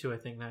one, maybe 2, I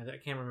think, now. I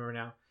can't remember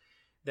now,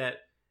 that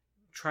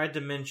tried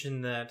to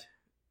mention that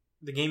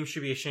the game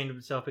should be ashamed of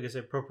itself because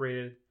it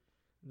appropriated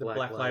the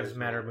Black Lives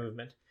Matter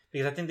movement.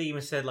 Because I think they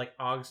even said, like,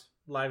 Augs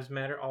Lives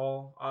Matter,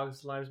 all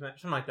Augs Lives Matter,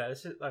 something like that.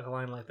 It's like a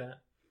line like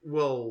that.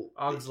 Well...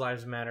 Augs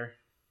Lives Matter.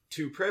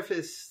 To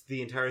preface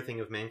the entire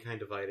thing of Mankind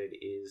Divided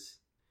is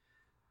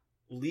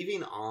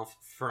leaving off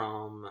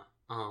from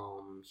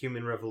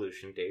Human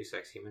Revolution, Deus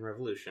Ex Human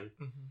Revolution.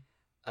 Mm-hmm.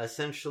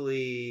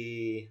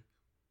 Essentially,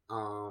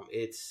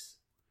 it's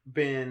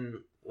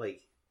been,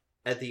 like,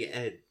 at the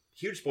end...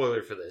 Huge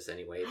spoiler for this,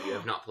 anyway, if you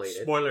have not played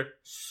it.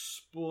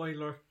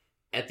 Spoiler.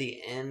 At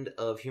the end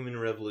of Human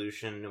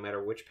Revolution, no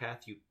matter which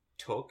path you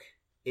took,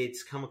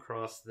 it's come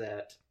across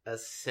that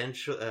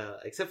essential,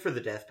 except for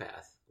the death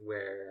path,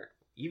 where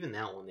even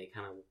that one they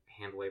kind of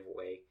hand wave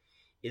away,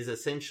 is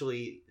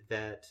essentially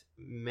that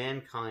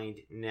mankind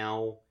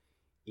now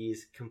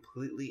is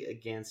completely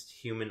against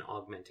human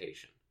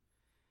augmentation.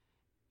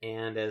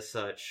 And as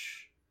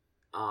such...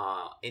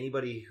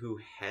 anybody who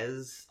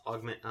has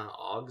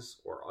augs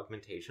or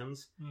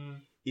augmentations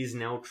is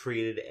now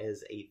treated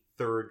as a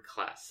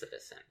third-class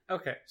citizen.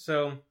 Okay,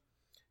 so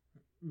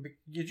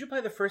did you play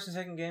the first and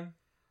second game?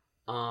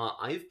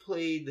 I've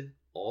played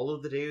all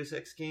of the Deus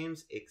Ex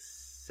games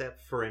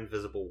except for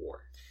Invisible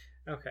War.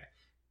 Okay,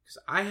 because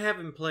I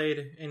haven't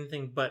played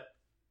anything but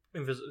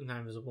not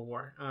Invisible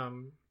War.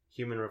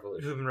 Human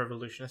Revolution. Human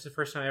Revolution. That's the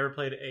first time I ever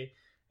played a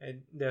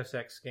Deus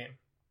Ex game.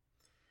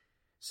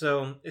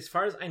 So, as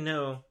far as I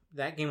know,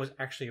 that game was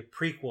actually a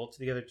prequel to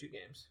the other 2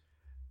 games.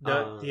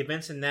 The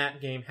events in that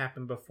game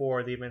happened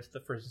before the events of the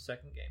first and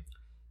second game.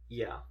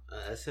 Yeah,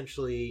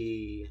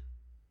 essentially,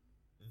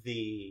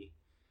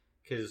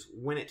 because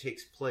when it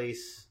takes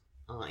place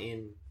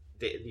in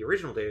the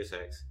original Deus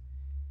Ex,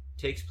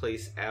 takes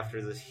place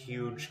after this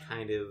huge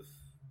kind of...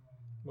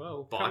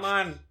 Whoa, come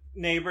on,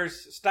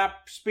 neighbors,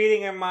 stop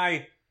speeding in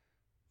my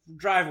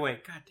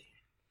driveway. God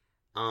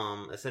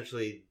damn.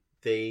 Essentially,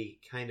 they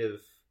kind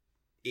of...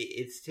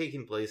 It's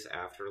taking place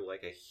after,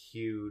 like, a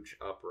huge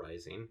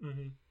uprising.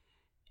 Mm-hmm.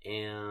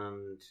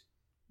 And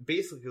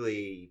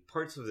basically,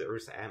 parts of the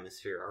Earth's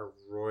atmosphere are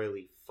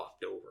royally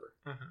fucked over.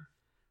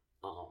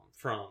 Uh-huh.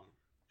 From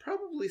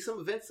probably some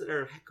events that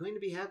are going to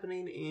be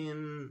happening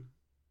in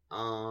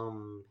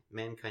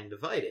Mankind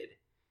Divided.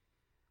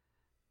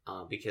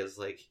 Because,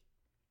 like,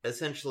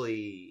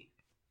 essentially,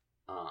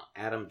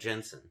 Adam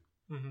Jensen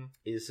Mm-hmm.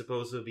 is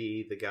supposed to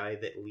be the guy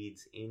that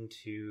leads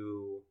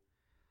into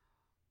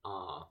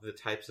the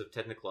types of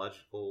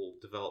technological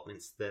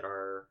developments that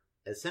are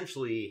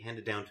essentially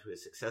handed down to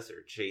his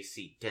successor,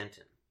 J.C.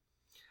 Denton.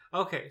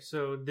 Okay,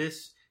 so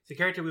the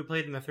character we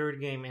played in the third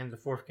game and the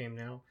fourth game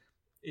now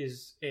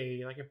is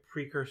a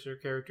precursor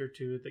character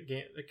to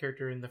the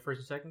character in the first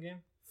and second game?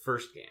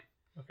 First game.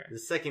 Okay. The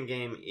second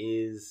game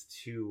is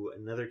to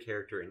another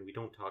character, and we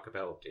don't talk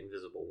about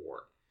Invisible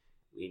War.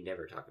 We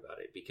never talk about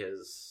it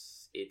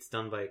because it's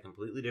done by a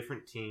completely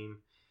different team.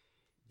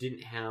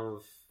 Didn't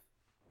have...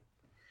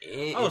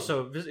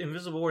 so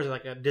Invisible War is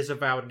like a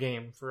disavowed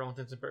game for all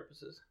intents and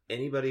purposes.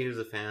 Anybody who's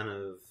a fan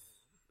of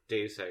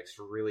Deus Ex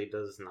really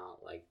does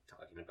not like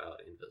talking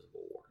about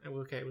Invisible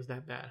War. Okay, it was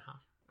that bad,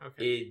 huh?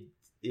 Okay.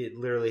 It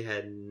literally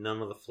had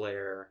none of the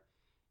flair,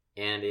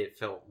 and it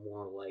felt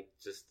more like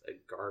just a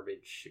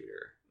garbage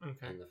shooter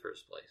in the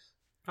first place.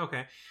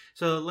 Okay,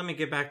 so let me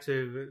get back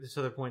to this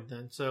other point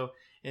then. So,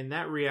 in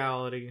that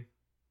reality,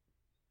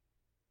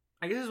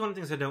 I guess this is one of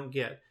the things I don't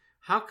get.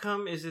 How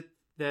come is it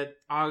that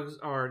Augs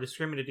are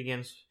discriminated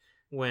against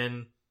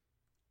when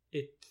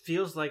it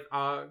feels like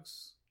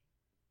Augs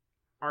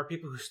are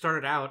people who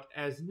started out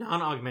as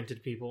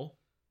non-augmented people,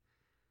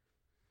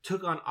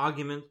 took on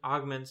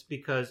augments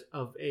because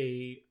of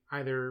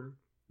either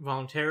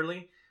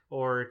voluntarily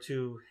or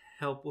to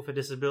help with a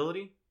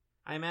disability,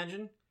 I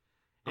imagine?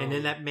 And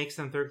then that makes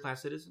them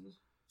third-class citizens?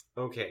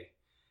 Okay.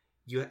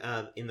 You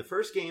in the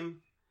first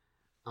game,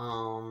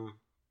 the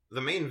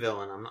main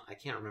villain, I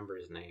can't remember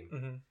his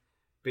name,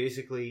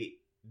 basically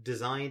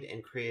designed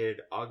and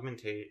created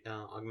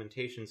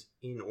augmentations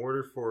in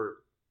order for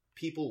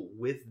people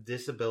with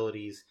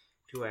disabilities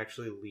to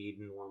actually lead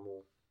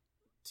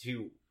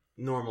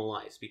normal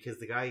lives. Because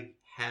the guy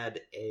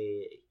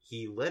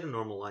he led a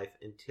normal life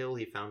until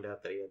he found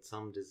out that he had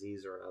some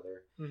disease or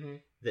other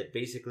that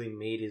basically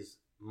made his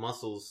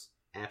muscles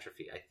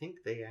atrophy. I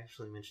think they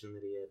actually mentioned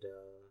that he had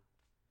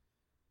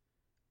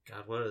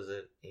what is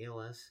it?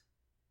 ALS?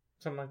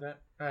 Something like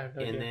that. I have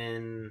no idea. idea.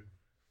 Then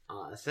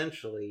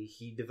essentially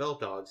he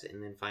developed Augs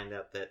and then find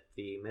out that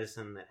the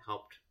medicine that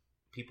helped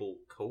people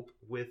cope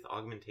with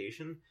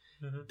augmentation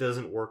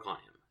doesn't work on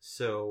him.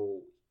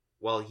 So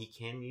while he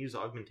can use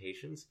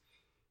augmentations,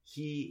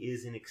 he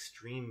is in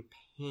extreme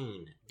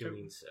pain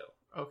doing so.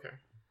 Okay.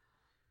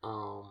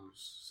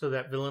 So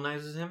that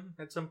villainizes him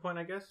at some point,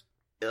 I guess?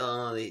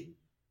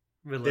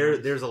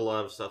 There's a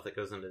lot of stuff that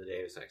goes into the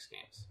Deus Ex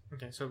games.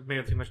 Okay, so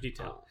maybe not too much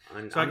detail.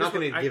 I'm not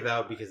going to give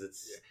out because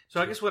it's...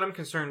 So I guess what I'm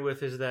concerned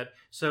with is that...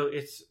 So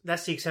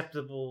that's the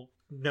acceptable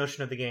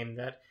notion of the game,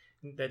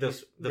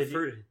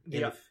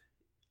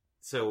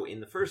 So in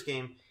the first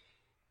game,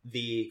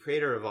 the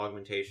creator of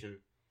augmentation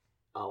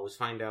was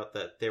find out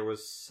that there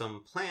was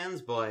some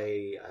plans by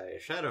a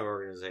shadow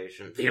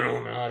organization, the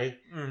Illuminati,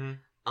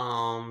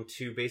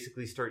 to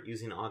basically start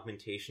using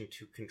augmentation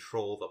to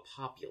control the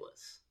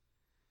populace.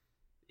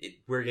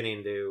 We're getting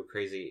into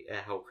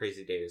how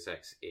crazy Deus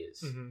Ex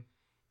is.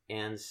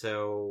 And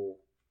so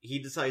he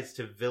decides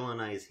to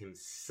villainize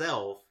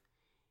himself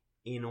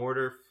in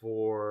order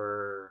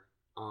for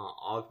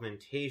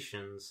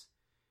augmentations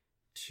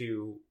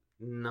to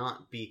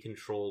not be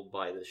controlled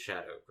by the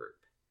Shadow Group.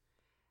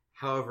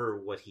 However,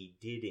 what he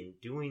did in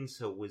doing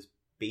so was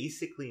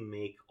basically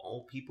make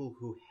all people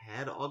who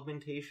had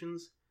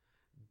augmentations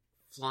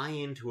fly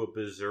into a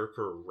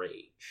berserker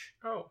rage.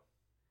 Oh.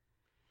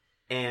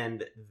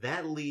 And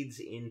that leads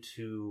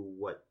into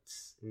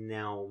what's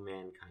now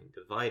Mankind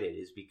Divided,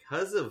 is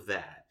because of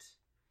that,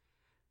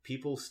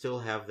 people still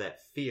have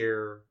that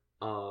fear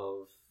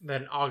of...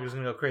 That an Aug is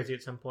going to go crazy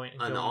at some point.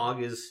 An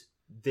Aug is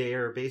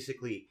there,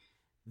 basically,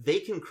 they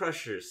can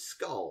crush your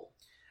skull.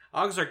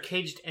 Augs are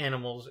caged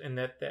animals, and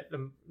that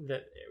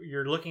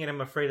you're looking at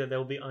them afraid that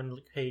they'll be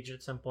uncaged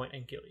at some point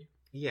and kill you.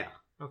 Yeah.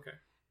 Okay.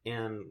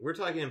 And we're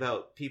talking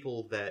about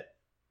people that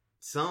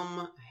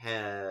some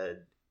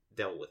had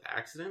dealt with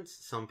accidents,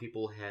 some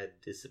people had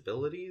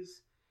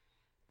disabilities,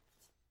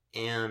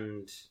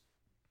 and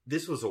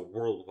this was a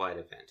worldwide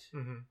event.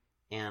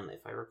 And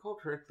if I recall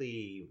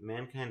correctly,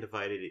 Mankind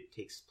Divided, it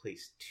takes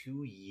place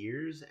 2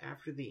 years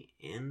after the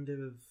end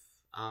of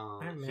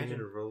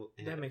Human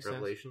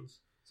Revelations.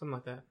 Something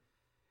like that.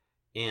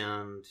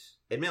 And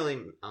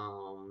admittedly,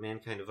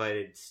 Mankind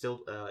Divided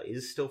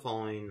is still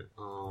following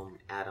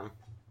Adam.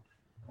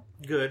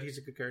 Good, he's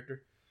a good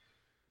character.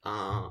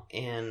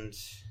 And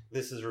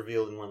this is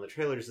revealed in one of the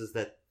trailers, is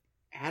that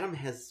Adam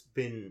has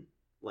been,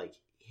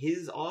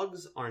 his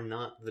Augs are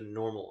not the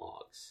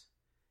normal Augs.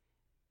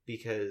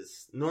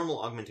 Because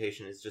normal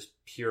augmentation is just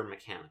pure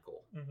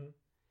mechanical.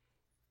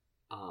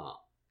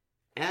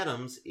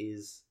 Adam's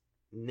is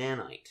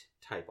nanite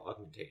type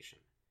augmentation,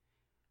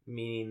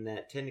 meaning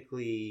that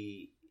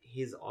technically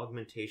his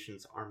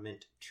augmentations are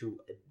meant to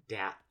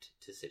adapt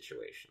to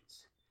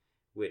situations,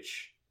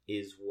 which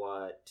is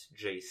what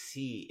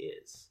JC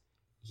is.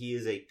 He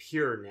is a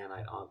pure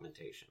nanite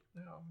augmentation.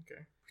 Oh,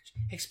 okay. Which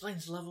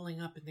explains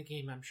leveling up in the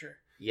game, I'm sure.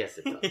 Yes,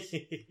 it does.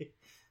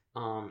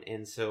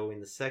 And so in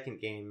the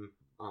second game,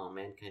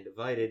 Mankind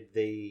Divided,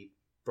 they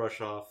brush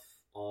off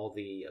all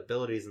the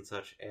abilities and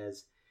such,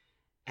 as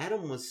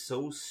Adam was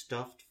so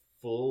stuffed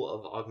full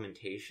of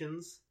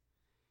augmentations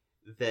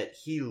that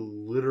he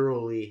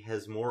literally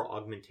has more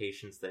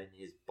augmentations than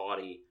his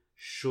body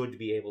should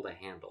be able to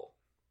handle.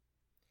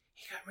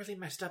 He got really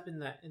messed up in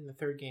the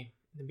third game,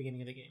 in the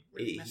beginning of the game.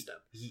 Really messed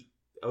up.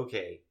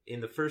 Okay,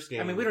 in the first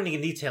game... I mean, we don't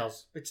need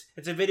details.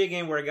 It's a video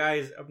game where a guy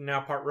is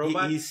now part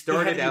robot. He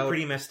started out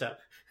pretty messed up.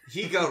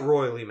 He got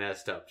royally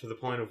messed up to the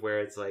point of where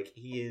it's like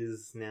he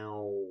is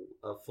now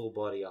a full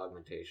body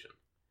augmentation.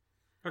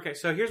 Okay,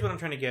 so here's what I'm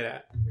trying to get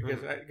at,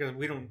 because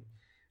we don't...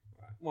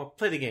 Well,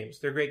 play the games.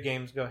 They're great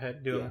games. Go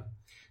ahead, do them.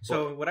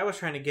 So what I was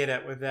trying to get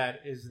at with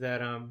that is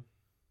that...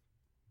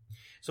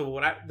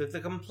 So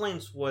the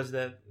complaints was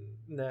that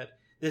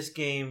this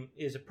game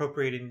is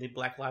appropriating the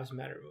Black Lives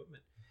Matter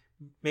movement.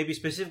 Maybe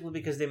specifically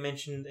because they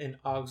mentioned an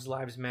Augs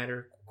Lives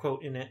Matter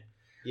quote in it,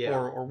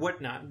 or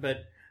whatnot.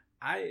 But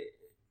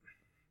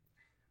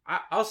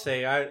I'll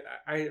say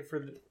I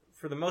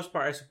for the most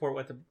part I support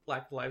what the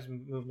Black Lives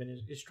movement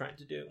is trying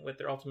to do, what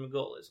their ultimate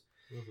goal is.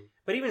 Mm-hmm.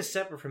 But even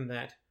separate from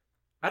that,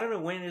 I don't know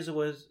when it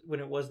was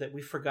that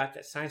we forgot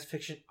that science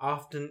fiction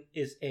often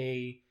is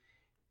a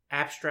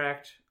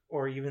abstract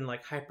or even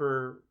like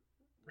hyper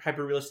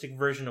realistic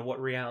version of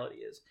what reality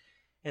is,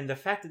 and the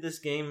fact that this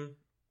game,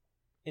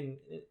 in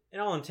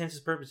all intents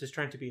and purposes, is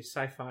trying to be a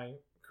sci-fi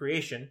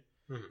creation.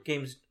 Mm-hmm.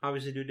 Games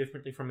obviously do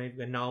differently from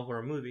maybe a novel or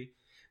a movie,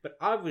 but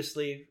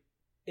obviously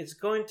it's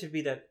going to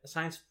be that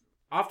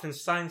often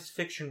science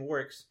fiction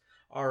works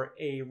are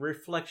a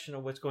reflection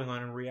of what's going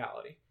on in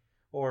reality,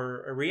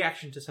 or a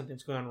reaction to something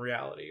that's going on in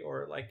reality,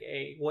 or like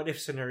a what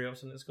if scenario of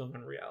something that's going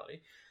on in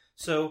reality.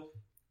 So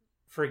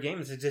for a game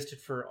that's existed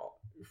for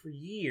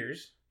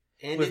years,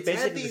 and it's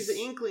had these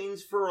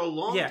inklings for a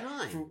long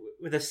time,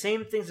 with the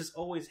same things as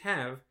always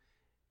have.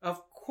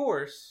 Of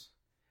course,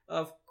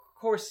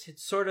 it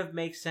sort of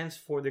makes sense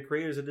for the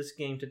creators of this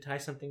game to tie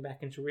something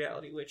back into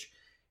reality. Which,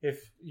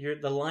 if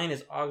the line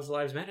is Augs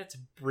Lives Matter, it's a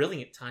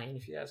brilliant tie-in,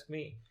 if you ask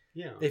me.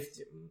 Yeah.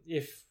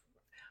 If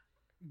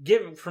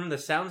given from the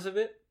sounds of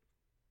it,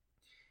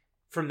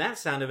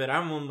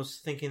 I'm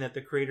almost thinking that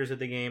the creators of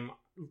the game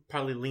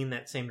probably lean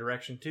that same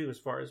direction too, as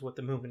far as what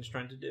the movement is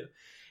trying to do.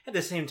 At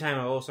the same time,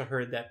 I've also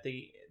heard that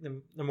the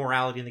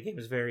morality in the game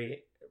is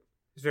very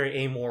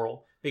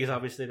amoral, because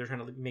obviously they're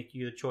trying to make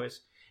you the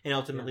choice, and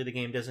ultimately the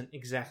game doesn't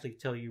exactly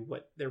tell you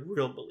what their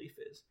real belief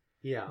is.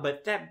 Yeah.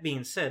 But that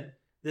being said,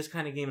 this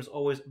kind of game is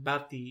always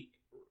about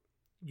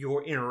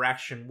your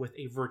interaction with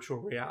a virtual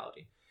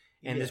reality,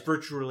 and this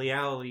virtual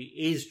reality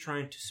is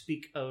trying to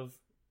speak of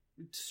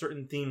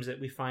certain themes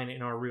that we find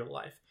in our real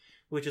life,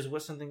 which is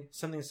what something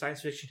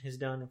science fiction has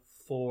done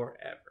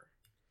forever.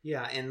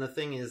 Yeah, and the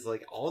thing is,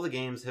 like, all the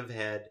games have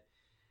had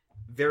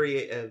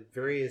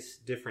various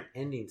different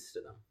endings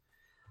to them.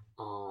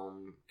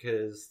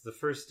 Because the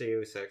first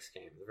Deus Ex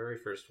game, the very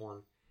first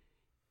one,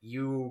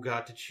 you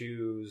got to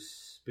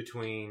choose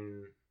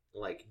between,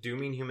 like,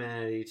 dooming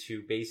humanity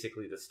to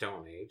basically the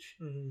Stone Age,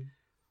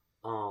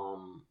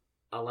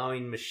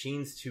 allowing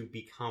machines to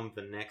become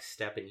the next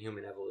step in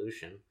human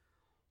evolution,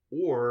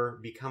 or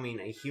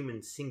becoming a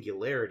human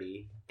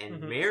singularity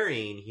and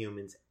marrying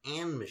humans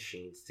and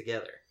machines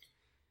together.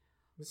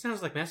 This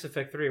sounds like Mass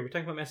Effect 3. Are we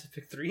talking about Mass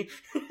Effect 3?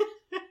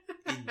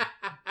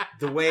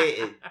 The way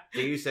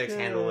Deus Ex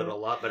handled it a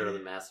lot better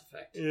than Mass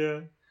Effect.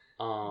 Yeah.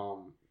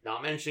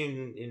 Not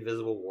mentioning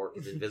Invisible War,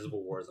 because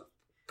Invisible War is a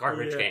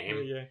garbage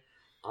game. Yeah.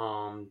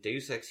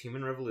 Deus Ex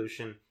Human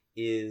Revolution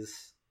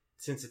is,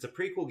 since it's a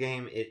prequel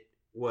game,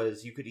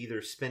 you could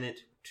either spin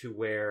it to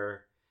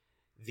where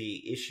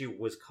the issue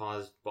was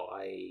caused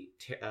by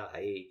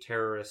a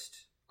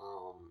terrorist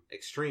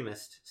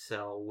extremist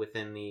cell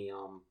within the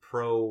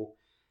pro-natural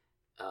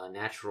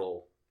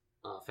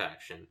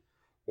faction,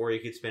 or you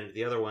could spin it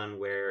the other one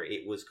where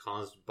it was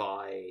caused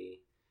by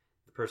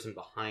the person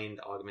behind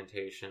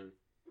augmentation,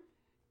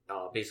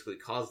 basically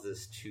caused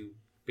this to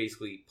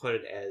basically put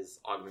it as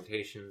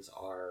augmentations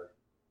are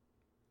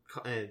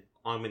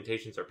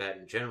bad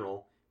in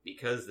general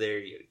because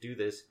they do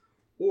this,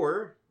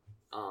 or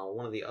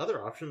one of the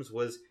other options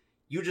was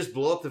you just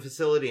blow up the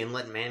facility and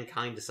let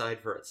mankind decide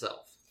for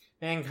itself.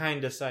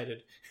 Mankind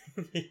decided.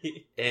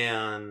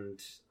 And,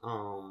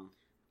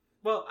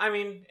 well, I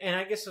mean, and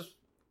I guess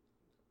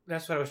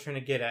that's what I was trying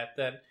to get at,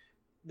 that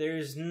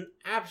there's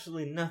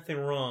absolutely nothing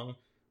wrong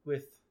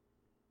with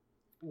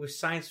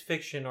science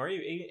fiction or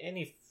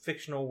any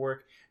fictional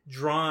work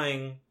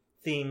drawing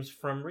themes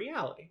from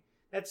reality.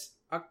 That's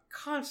a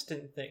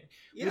constant thing.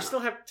 Yeah. We still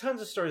have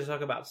tons of stories to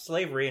talk about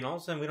slavery, and all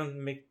of a sudden we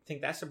don't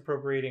think that's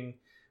appropriating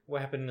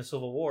what happened in the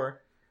Civil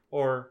War,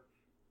 or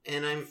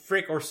And I'm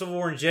Frick, or Civil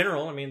War in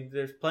general. I mean,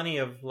 there's plenty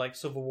of like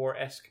Civil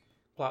War-esque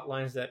plot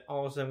lines that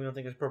all of a sudden we don't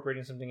think is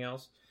appropriating something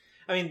else.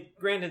 I mean,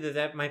 granted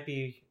that might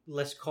be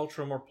less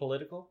cultural, more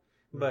political,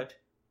 but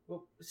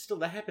well, still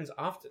that happens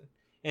often.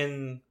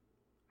 And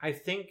I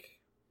think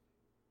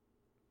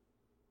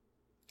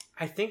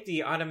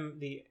the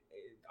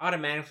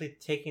automatically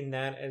taking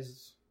that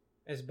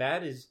as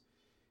bad is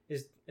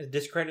a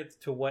discredit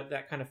to what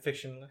that kind of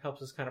fiction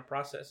helps us kind of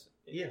process.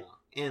 Yeah,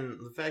 and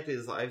the fact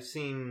is, I've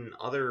seen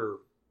other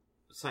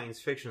science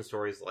fiction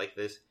stories like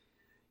this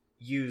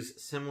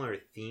use similar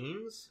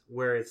themes,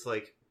 where it's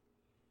like,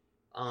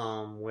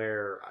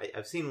 where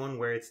I've seen one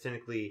where it's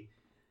technically,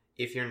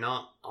 if you're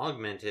not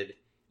augmented,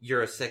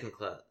 you're a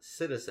second-class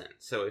citizen.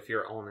 So if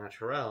you're all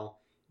natural,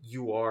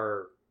 you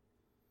are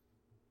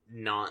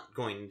not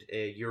going to,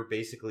 you're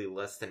basically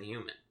less than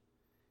human.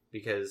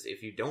 Because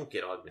if you don't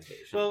get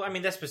augmentation... Well, I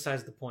mean, that's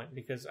besides the point,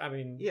 because, I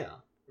mean... Yeah.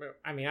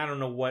 I mean, I don't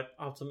know what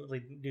ultimately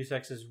Deus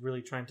Ex is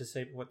really trying to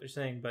say, what they're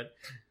saying, but...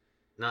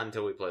 Not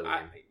until we play the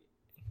game.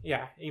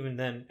 Yeah, even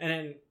then. And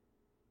then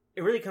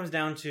it really comes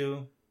down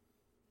to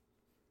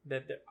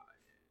that...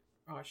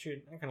 Oh,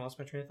 shoot, I kind of lost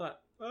my train of thought.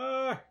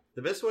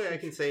 The best way I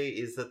can say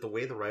is that the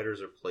way the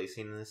writers are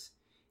placing this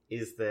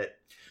is that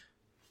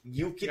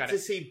you get to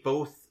see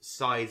both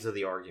sides of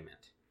the argument.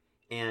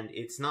 And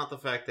it's not the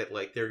fact that,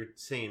 like, they're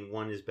saying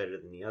one is better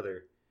than the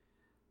other,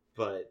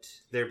 but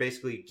they're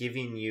basically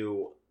giving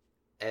you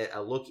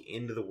a look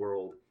into the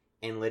world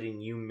and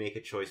letting you make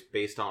a choice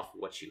based off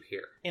what you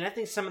hear. And I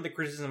think some of the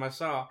criticism I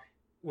saw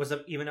was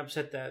even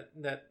upset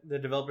that the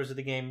developers of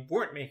the game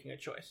weren't making a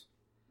choice.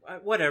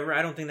 Whatever,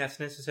 I don't think that's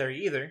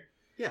necessary either.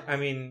 Yeah. I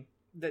mean,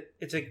 that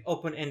it's an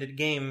open-ended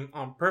game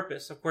on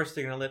purpose. Of course,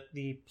 they're going to let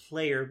the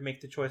player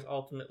make the choice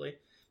ultimately,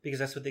 because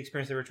that's what the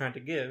experience they were trying to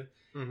give.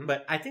 Mm-hmm.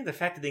 But I think the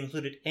fact that they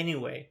include it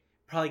anyway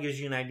probably gives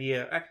you an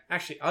idea.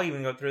 Actually, I'll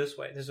even go through this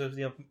way. This was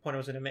the point I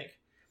was going to make.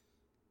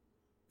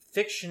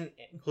 Fiction,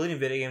 including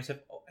video games,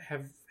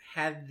 have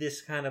had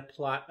this kind of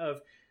plot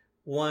of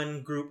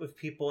one group of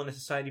people in a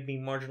society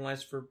being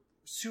marginalized for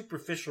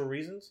superficial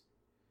reasons.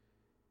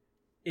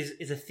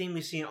 Is a theme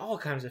we see in all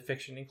kinds of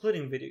fiction,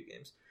 including video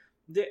games.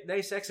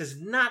 Deus Ex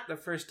is not the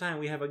first time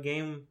we have a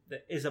game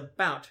that is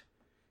about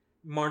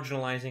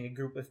marginalizing a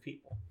group of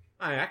people.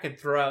 I could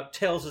throw out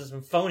Tales of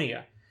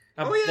Symphonia.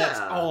 That's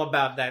all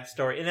about that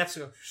story. And that's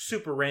a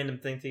super random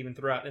thing to even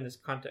throw out in this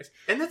context.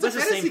 And that's a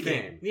fantasy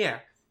game. Yeah.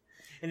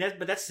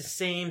 But that's the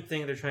same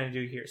thing they're trying to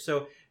do here.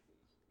 So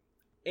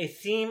a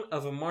theme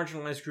of a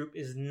marginalized group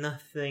is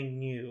nothing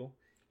new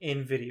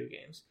in video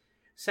games.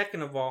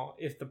 Second of all,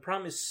 if the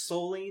problem is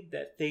solely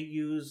that they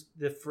use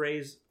the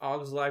phrase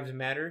 "Aug's lives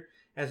matter"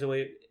 as a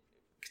way,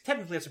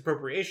 technically that's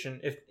appropriation,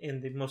 if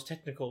in the most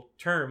technical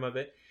term of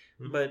it,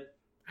 but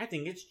I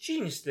think it's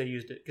genius they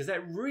used it, because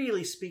that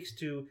really speaks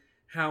to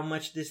how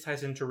much this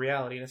ties into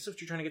reality. And that's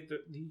what you're trying to get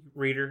the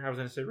reader, I was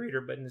going to say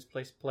reader, but in this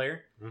place,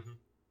 player. Mm-hmm.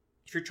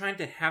 If you're trying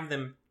to have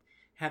them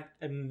have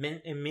a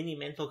mini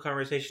mental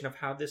conversation of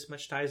how this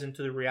much ties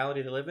into the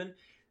reality they live in,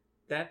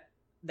 that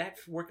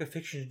work of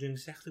fiction is doing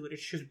exactly what it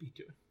should be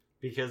doing.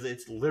 Because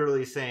it's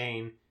literally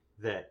saying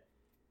that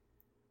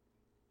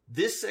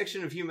this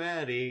section of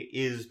humanity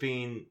is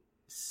being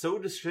so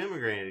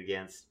discriminated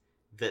against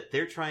that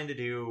they're trying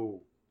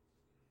to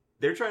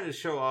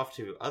show off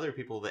to other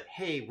people that,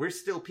 hey, we're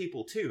still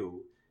people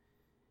too.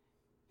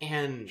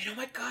 And oh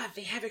my god,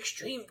 they have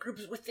extreme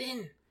groups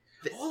within.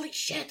 Holy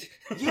shit!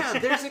 Yeah,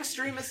 there's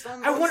extremists on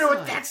both sides. I wonder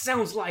what that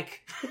sounds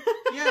like.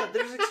 Yeah,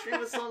 there's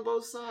extremists on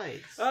both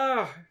sides.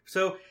 Oh,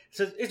 so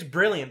it's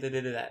brilliant they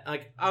did that.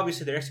 Like,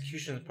 obviously their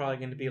execution is probably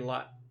going to be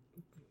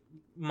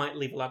might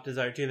leave a lot to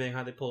desire too, depending on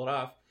how they pull it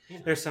off.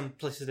 Yeah. There's some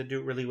places that do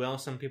it really well,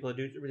 some people that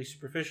do it really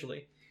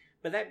superficially.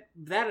 But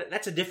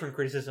that's a different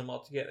criticism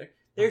altogether.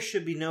 There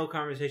should be no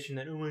conversation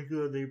that, oh my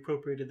god, they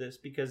appropriated this,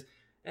 because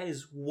that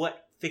is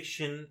what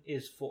fiction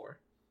is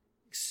for.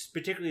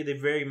 Particularly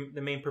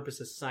the main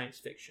purpose of science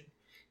fiction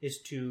is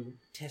to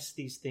test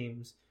these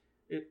themes.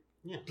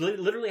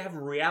 Literally have a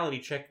reality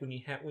check when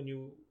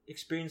you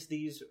experience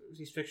these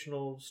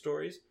fictional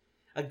stories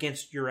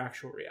against your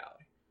actual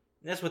reality.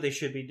 And that's what they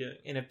should be doing.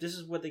 And if this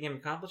is what the game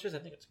accomplishes, I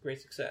think it's a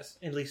great success,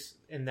 at least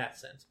in that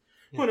sense.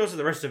 Yeah. Who knows if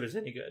the rest of it's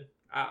any good?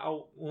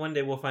 One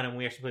day we'll find out when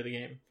we actually play the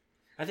game.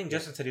 I think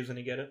Justin said he was going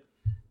to get it.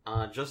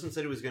 Justin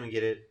said he was going to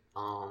get it.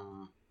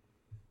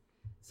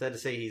 Sad to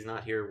say he's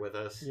not here with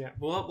us. Yeah,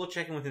 we'll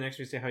check in with him next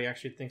week to see how he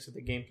actually thinks of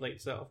the gameplay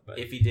itself. But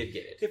if he did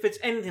get it. If it's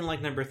anything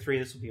like number 3,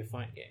 this will be a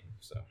fine game.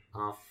 So,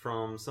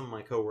 from some of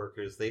my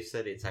coworkers, they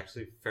said it's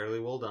actually fairly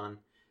well done.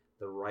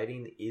 The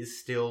writing is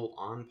still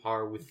on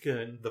par with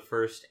the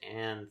first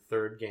and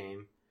third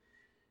game.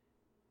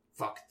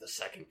 Fuck the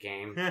second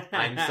game.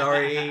 I'm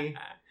sorry.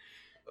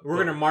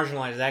 We're going to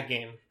marginalize that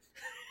game.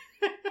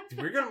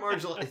 We're going to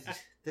marginalize...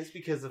 That's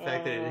because of the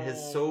fact that it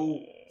has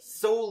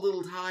so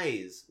little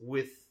ties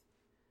with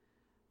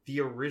the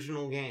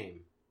original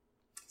game.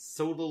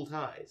 So little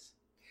ties.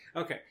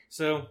 Okay,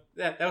 so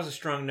that was a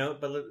strong note,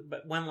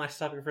 but one last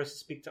topic for us to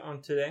speak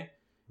on today.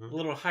 Mm-hmm. A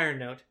little higher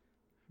note,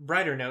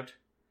 brighter note,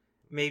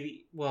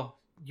 maybe, well,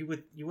 you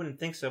wouldn't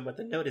think so, but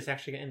the note is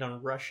actually going to end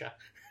on Russia.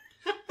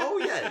 Oh,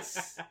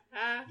 yes.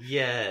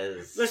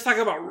 Yes. Let's talk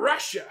about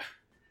Russia!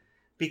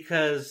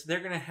 Because they're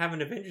going to have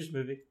an Avengers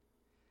movie.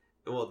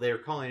 Well, they're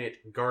calling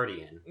it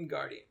Guardian.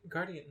 Guardians. I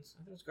thought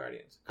it was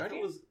Guardians. I thought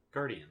it was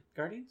Guardian.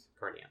 Guardians?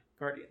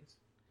 Guardians.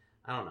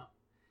 I don't know.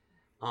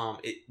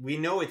 We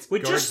know it's We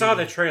Guardian. just saw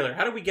the trailer.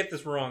 How did we get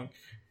this wrong?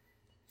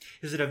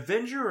 Is it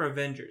Avenger or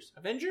Avengers?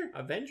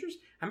 Avengers?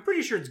 I'm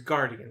pretty sure it's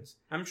Guardians.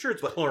 I'm sure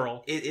it's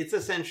plural. It's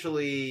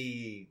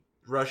essentially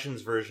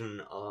Russian's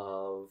version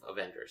of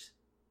Avengers.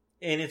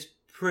 And it's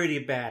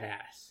pretty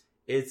badass.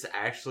 It's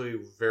actually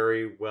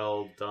very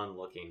well done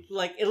looking.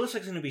 Like, it looks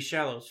like it's going to be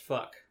shallow as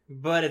fuck.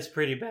 But it's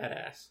pretty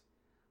badass.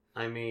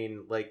 I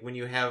mean, like, when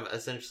you have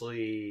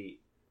essentially...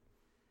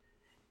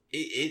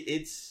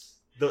 It's...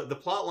 The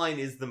plot line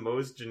is the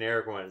most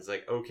generic one. It's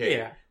like,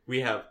 okay,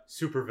 we have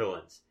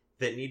supervillains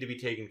that need to be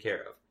taken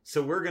care of.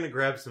 So we're going to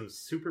grab some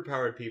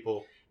superpowered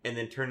people and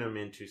then turn them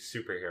into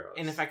superheroes.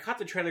 And if I caught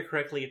the trailer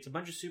correctly, it's a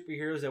bunch of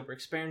superheroes that were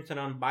experimented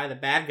on by the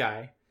bad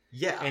guy.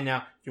 Yeah. And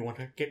now, you want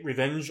to get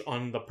revenge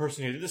on the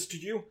person who did this to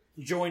you?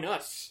 Join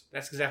us.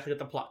 That's exactly what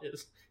the plot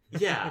is.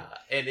 Yeah.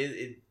 And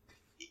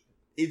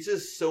it's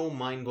just so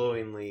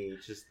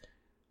mind-blowingly just...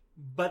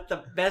 But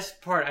the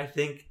best part, I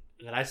think,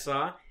 that I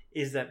saw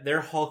is that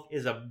their Hulk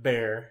is a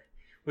bear,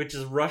 which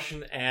is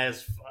Russian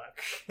as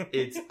fuck.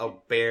 It's a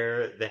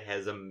bear that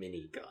has a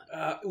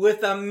minigun.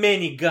 With a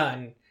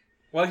minigun.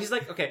 Well, he's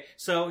like, okay,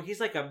 so he's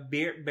like a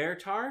bear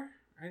tar?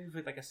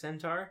 Right? Like a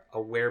centaur? A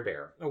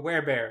werebear. A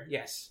werebear,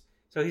 yes.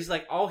 So he's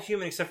like all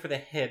human except for the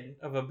head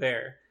of a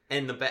bear.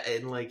 And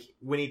and like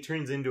when he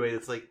turns into it,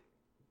 it's like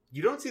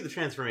you don't see the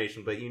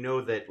transformation, but you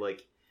know that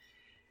like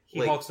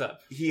he hulks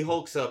up. He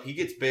hulks up. He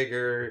gets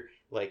bigger.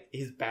 Like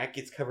his back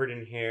gets covered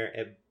in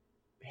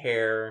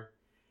hair,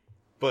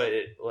 but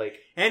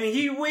and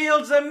he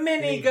wields a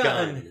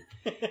minigun.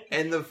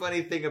 And the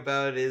funny thing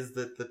about it is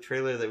that the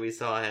trailer that we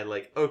saw had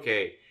like,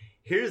 okay,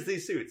 here's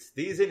these suits.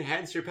 These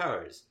enhance your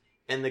powers.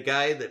 And the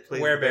guy that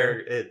plays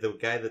the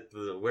guy that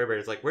the werebear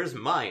is like, where's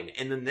mine?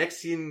 And the next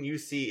scene you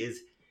see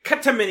is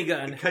cut to a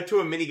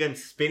minigun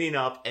spinning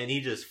up, and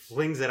he just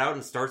flings it out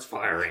and starts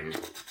firing.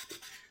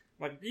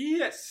 Like,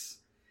 yes,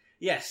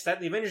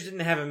 that the Avengers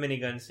didn't have a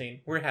minigun scene.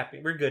 We're happy.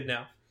 We're good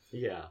now.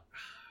 Yeah,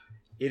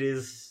 it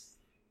is.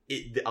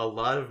 A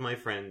lot of my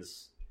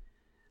friends,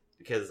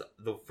 because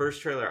the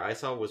first trailer I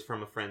saw was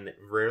from a friend that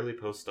rarely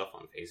posts stuff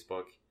on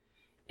Facebook,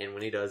 and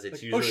when he does,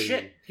 it's usually oh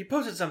shit, he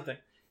posted something.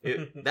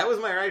 That was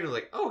my reaction.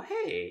 Like, oh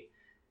hey,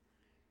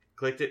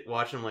 clicked it,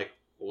 watched. I'm like,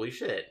 holy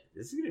shit,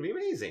 this is gonna be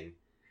amazing.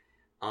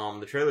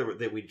 The trailer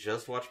that we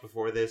just watched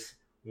before this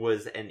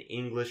was an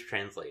English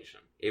translation.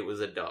 It was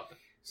a dub.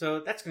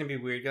 So that's gonna be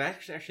weird.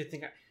 Cause I actually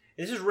think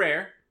this is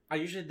rare. I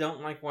usually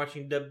don't like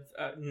watching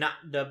not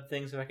dubbed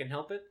things if I can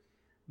help it.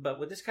 But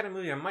with this kind of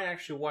movie, I might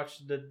actually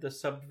watch the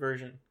subbed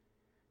version.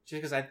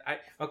 Just because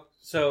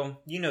so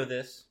you know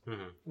this.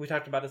 Mm-hmm. We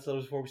talked about this a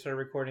little before we started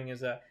recording.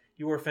 Is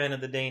you were a fan of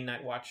the Day and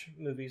Night Watch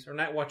movies, or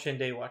Night Watch and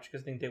Day Watch,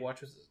 because I think Day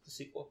Watch was the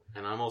sequel.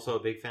 And I'm also a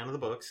big fan of the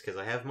books, because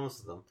I have most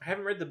of them. I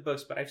haven't read the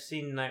books, but I've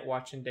seen Night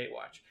Watch and Day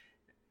Watch.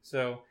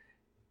 So,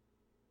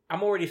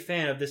 I'm already a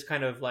fan of this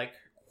kind of, like,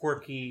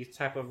 quirky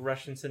type of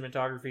Russian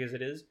cinematography as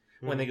it is,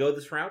 when they go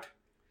this route.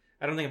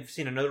 I don't think I've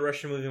seen another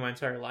Russian movie in my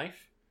entire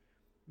life.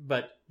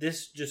 But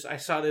I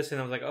saw this and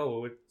I was like,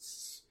 oh,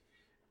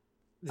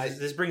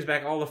 this brings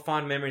back all the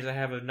fond memories I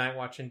have of Night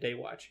Watch and Day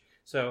Watch.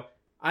 So,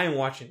 I am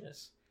watching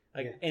this.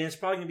 And it's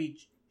probably going to be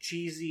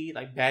cheesy,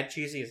 like bad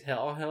cheesy as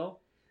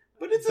hell.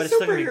 But it's a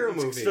superhero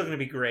movie. It's still going to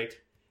be great.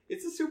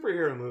 It's a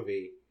superhero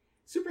movie.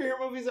 Superhero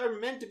movies are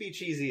meant to be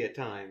cheesy at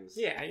times.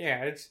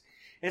 Yeah.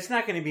 It's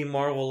not going to be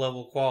Marvel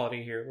level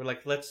quality here. We're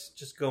like, let's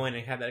just go in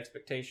and have that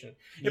expectation.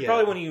 It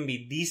probably won't even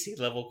be DC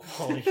level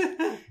quality.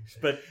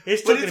 But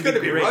it's still going to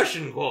be great.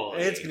 Russian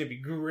quality. It's going to be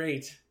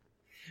great.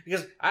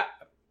 Because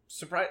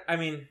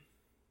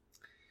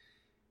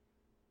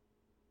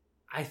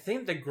I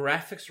think the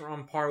graphics are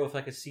on par with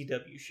like a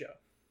CW show.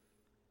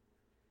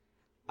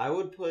 I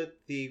would put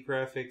the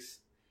graphics,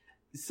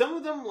 some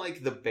of them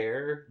like the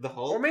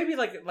Hulk, or maybe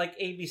like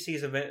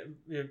ABC's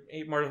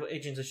Marvel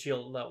Agents of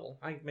S.H.I.E.L.D. level.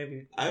 I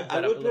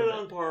would put it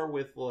on par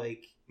with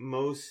like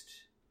most.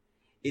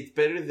 It's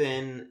better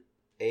than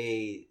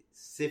a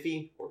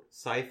sci-fi or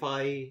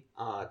sci-fi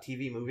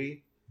TV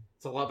movie.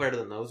 It's a lot better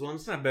than those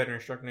ones. It's not better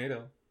than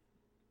Sharknado.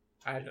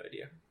 I had no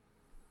idea.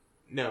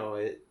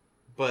 No,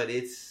 but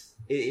it's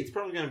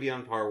probably going to be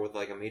on par with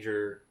like a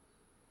major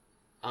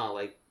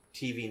like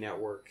TV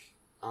network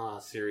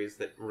series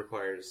that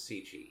requires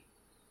CG.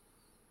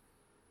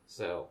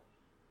 So,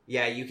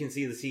 yeah, you can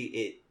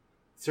see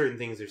certain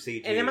things are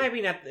CG. And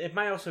it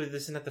might also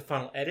this is not the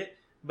final edit,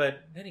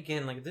 but then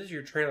again, like if this is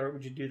your trailer, why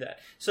would you do that?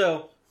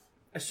 So,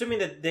 assuming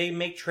that they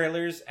make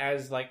trailers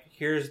as like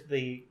here's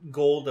the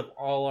gold of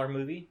all our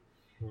movie,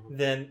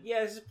 then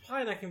yeah, this is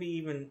probably not going to be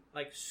even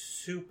like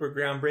super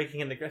groundbreaking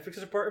in the graphics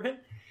department.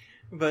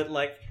 But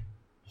like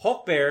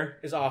Hulk Bear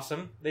is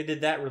awesome. They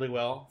did that really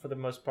well for the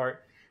most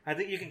part. I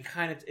think you can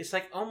it's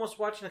like almost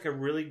watching like a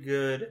really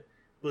good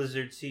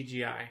Blizzard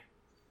CGI.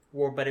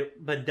 war,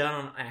 but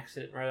done on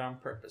accident rather than on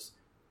purpose.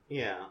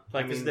 Yeah,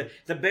 Like, 'cause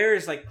the bear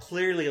is like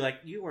clearly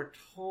like you are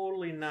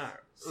totally not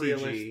CG.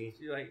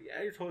 realistic. You're like,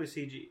 yeah, you're totally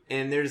CG.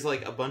 and there's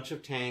like a bunch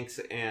of tanks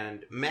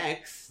and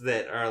mechs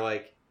that are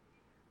like,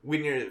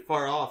 when you're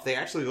far off, they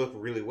actually look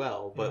really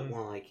well. But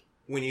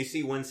when you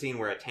see one scene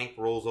where a tank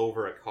rolls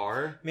over a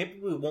car, Maybe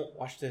we won't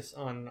watch this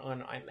on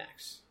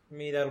IMAX.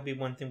 Maybe that'll be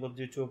one thing we'll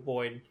do to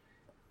avoid.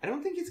 I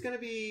don't think it's going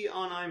to be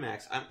on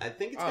IMAX. I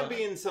think it's going to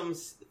be in some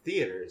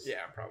theaters.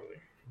 Yeah, probably.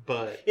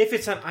 But If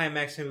it's on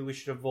IMAX, maybe we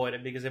should avoid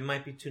it because it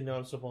might be too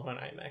noticeable on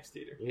IMAX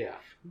theater. yeah.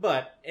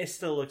 But it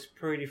still looks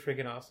pretty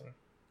freaking awesome.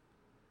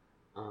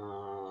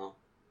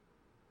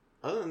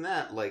 Other than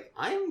that, like,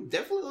 I'm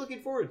definitely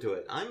looking forward to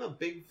it. I'm a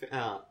big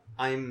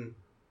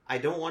I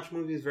don't watch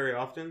movies very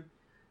often,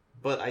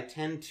 but I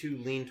tend to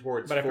lean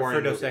towards But I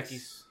foreign prefer Dos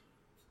movies.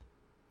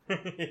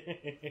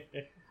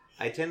 Equis.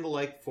 I tend to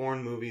like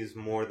foreign movies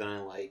more than I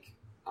like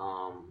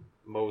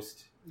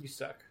most You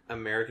suck.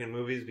 American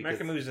movies because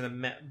American movies are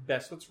the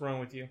best. What's wrong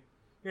with you?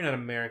 You're not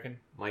American.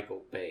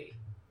 Michael Bay.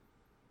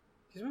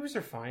 These movies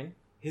are fine.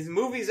 His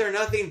movies are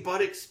nothing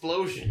but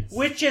explosions.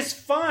 Which is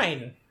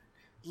fine.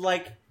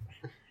 Like,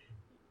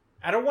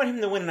 I don't want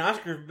him to win an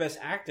Oscar for Best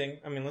Acting.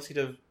 I mean, unless he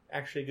does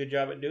actually a good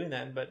job at doing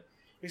that. But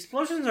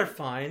explosions are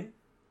fine.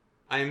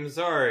 I'm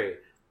sorry.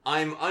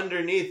 I'm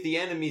underneath the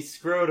enemy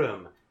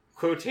scrotum.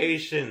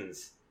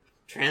 Quotations.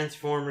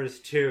 Transformers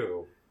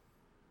 2.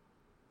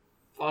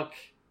 Fuck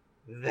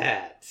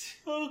that.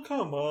 Oh,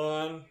 come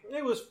on.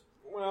 It was,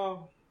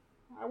 well,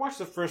 I watched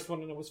the first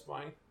one and it was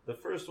fine. The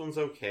first one's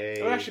okay.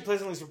 I was actually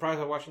pleasantly surprised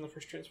by watching the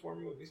first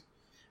Transformer movies.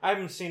 I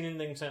haven't seen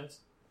anything since.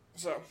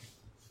 So,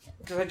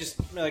 because I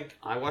just, like...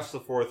 I watched the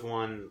fourth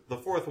one. The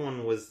fourth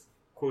one was,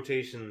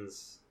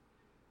 quotations,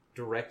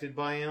 directed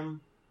by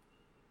him.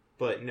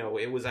 But no,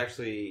 it was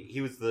actually, he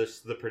was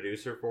the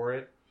producer for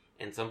it,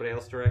 and somebody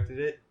else directed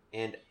it.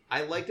 And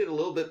I liked it a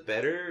little bit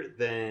better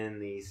than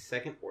the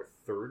second or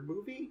third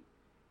movie.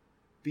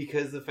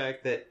 Because the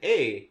fact that,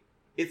 A,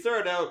 it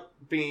started out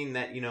being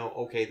that, you know,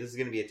 okay, this is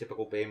going to be a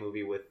typical Bay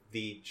movie with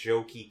the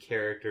jokey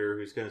character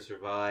who's going to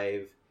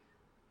survive.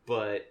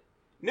 But,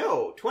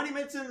 no, 20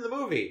 minutes into the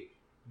movie,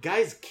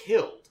 guy's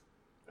killed.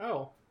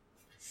 Oh.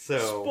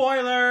 So...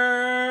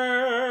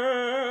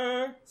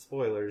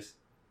 Spoilers.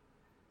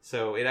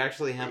 So it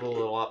actually handled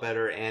it a lot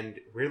better, and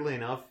weirdly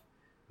enough,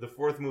 the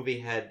fourth movie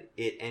had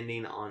it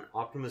ending on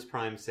Optimus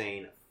Prime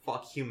saying,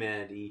 "Fuck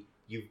humanity,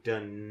 you've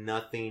done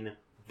nothing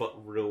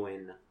but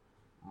ruin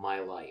my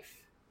life."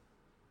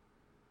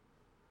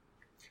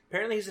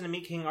 Apparently he's going to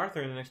meet King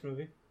Arthur in the next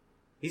movie.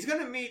 He's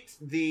gonna meet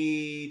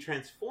the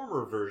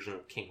Transformer version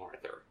of King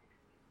Arthur.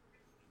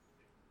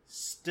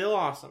 Still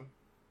awesome.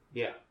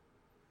 Yeah.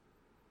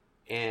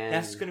 And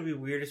That's going to be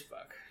weird as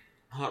fuck.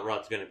 Hot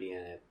Rod's gonna be in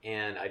it,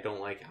 and I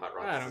don't like Hot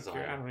Rod's I don't design.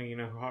 care. I don't even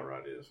know who Hot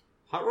Rod is.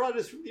 Hot Rod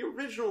is from the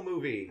original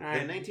movie, the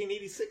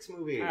 1986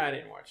 movie. I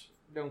didn't watch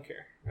it. Don't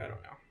care. I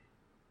don't know.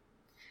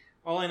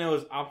 All I know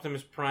is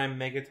Optimus Prime,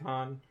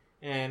 Megaton,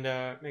 and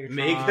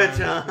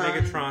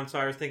Megatron. So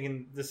I was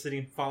thinking the city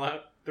in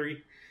Fallout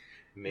 3.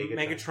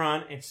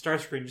 Megatron and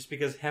Starscream, just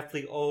because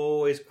Heffley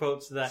always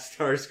quotes that.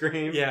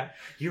 Starscream? Yeah.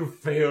 You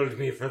failed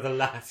me for the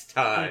last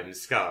time,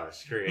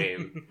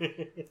 Starscream.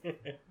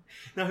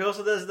 No, he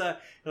also does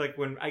that, like,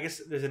 when, I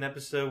guess there's an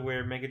episode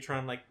where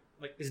Megatron, like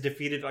is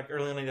defeated, like,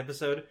 early in the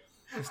episode.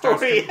 And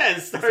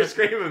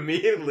Starscream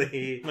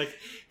immediately. Like,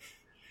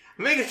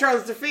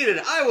 Megatron's defeated.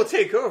 I will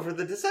take over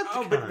the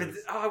Decepticons. but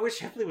I wish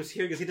Heffley was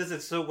here because he does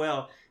it so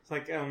well. It's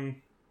like,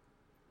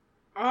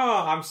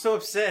 I'm so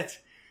upset.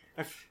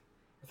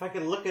 If I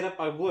could look it up,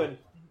 I would.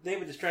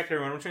 David distracted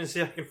everyone. I'm trying to see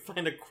if I can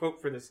find a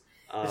quote for this.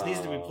 This needs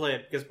to be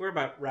played because we're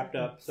about wrapped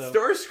up. So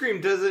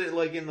Starscream does it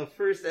like in the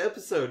first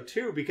episode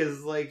too,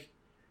 because like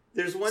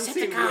there's one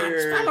scene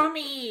where follow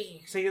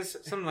me. So he does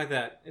something like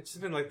that. It's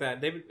something like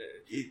that. David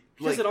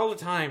does it all the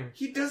time.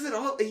 He does it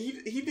all.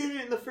 He did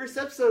it in the first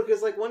episode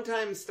because like one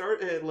time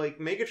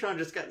Megatron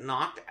just got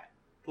knocked,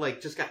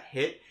 just got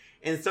hit,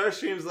 and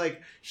Starscream's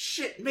like,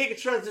 "Shit,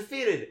 Megatron's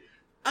defeated.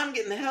 I'm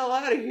getting the hell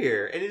out of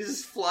here," and he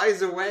just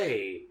flies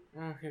away.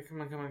 Okay, come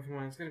on.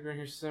 It's gotta be around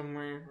here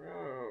somewhere.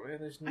 Oh, yeah,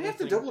 there's nothing. I have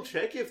to double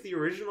check if the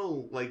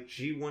original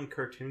G1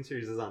 cartoon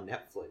series is on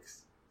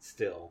Netflix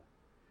still,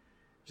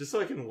 just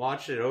so I can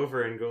watch it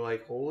over and go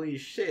like, "Holy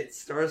shit,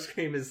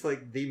 Starscream is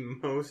like the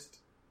most."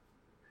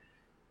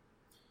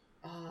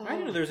 I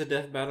didn't know there was a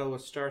death battle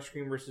with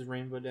Starscream versus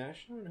Rainbow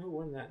Dash. I don't know who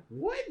won that.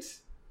 What?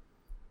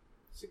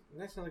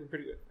 That sounds like a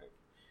pretty good.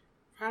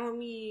 Follow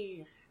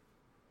me.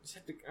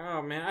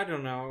 Oh man, I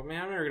don't know.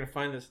 Man, I'm never gonna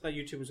find this. I thought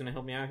YouTube was gonna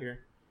help me out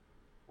here.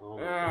 Oh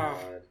my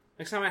god.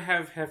 Next time I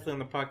have Heffley on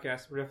the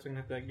podcast, we're definitely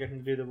gonna have to get him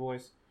to do the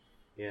voice.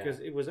 Yeah. Because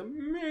it was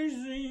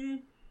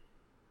amazing.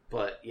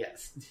 But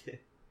yes.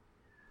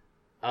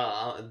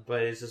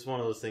 But it's just one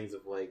of those things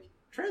of like,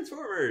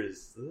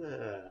 Transformers!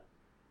 Ugh.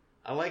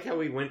 I like how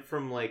we went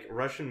from like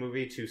Russian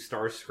movie to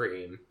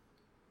Starscream.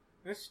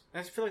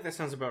 I feel like that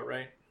sounds about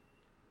right.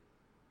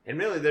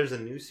 Admittedly, there's a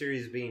new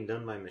series being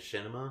done by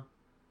Machinima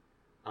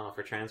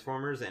for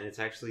Transformers, and it's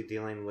actually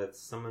dealing with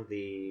some of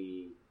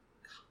the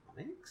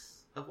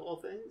comics, of all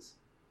things.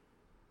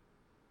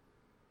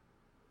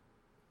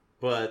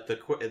 But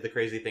the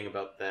crazy thing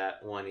about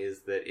that one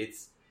is that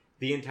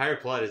the entire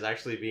plot is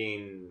actually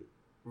being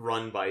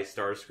run by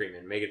Starscream,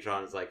 and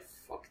Megatron is like,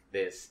 fuck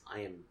this,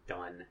 I am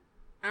done.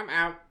 I'm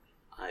out.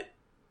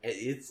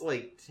 It's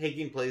like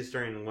taking place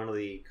during one of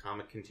the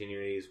comic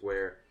continuities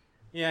where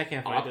I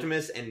can't find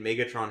Optimus and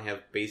Megatron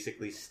have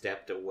basically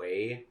stepped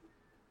away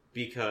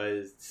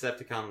because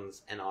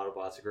Decepticons and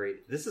Autobots agreed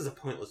this is a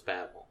pointless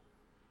battle.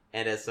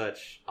 And as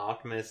such,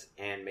 Optimus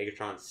and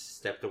Megatron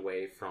stepped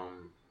away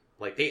from...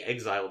 Like, they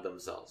exiled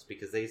themselves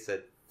because they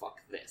said, fuck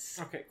this.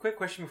 Okay, quick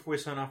question before we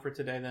sign off for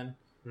today then.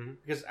 Mm-hmm.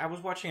 Because I was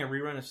watching a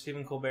rerun of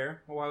Stephen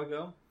Colbert a while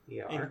ago.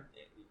 Yeah.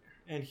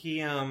 And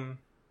he and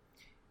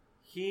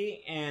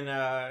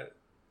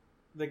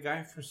the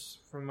guy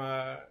from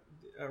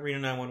Reno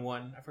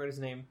 911, I forgot his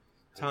name,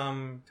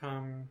 Tom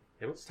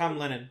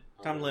Lennon.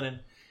 Tom Lennon.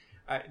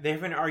 They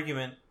have an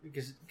argument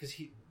because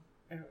he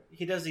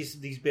does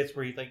these bits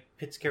where he like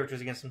pits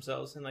characters against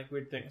themselves and like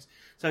weird things.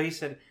 So he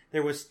said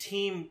there was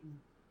Team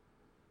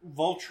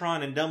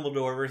Voltron and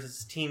Dumbledore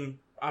versus Team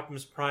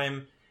Optimus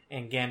Prime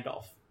and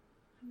Gandalf.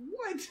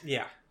 What?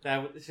 Yeah,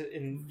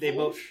 and they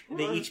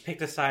each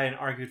picked a side and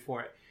argued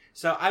for it.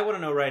 So I want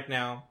to know right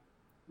now,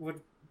 would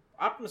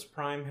Optimus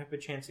Prime have a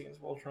chance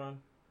against Voltron?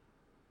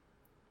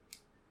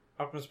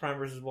 Optimus Prime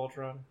versus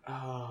Voltron.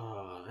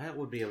 Oh, that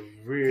would be a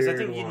weird. Because I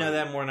think you know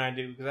that more than I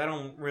do. Because I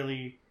don't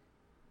really,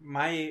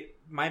 my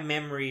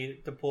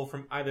memory to pull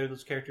from either of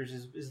those characters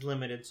is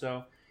limited.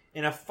 So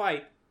in a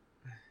fight,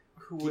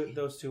 who would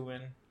those two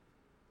win?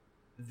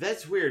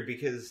 That's weird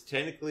because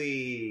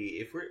technically,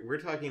 if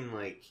we're talking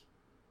like,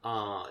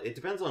 it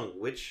depends on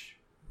which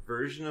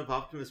version of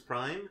Optimus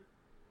Prime.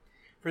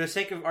 For the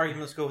sake of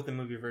argument, let's go with the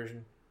movie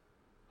version.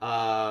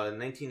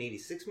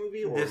 1986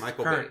 movie or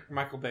Michael Bay?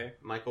 Michael Bay.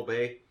 Michael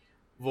Bay.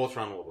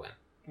 Voltron would win.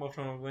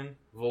 Voltron would win.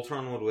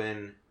 Voltron would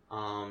win.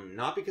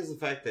 Not because of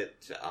the fact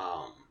that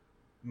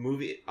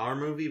our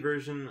movie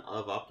version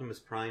of Optimus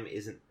Prime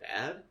isn't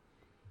bad.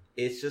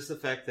 It's just the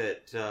fact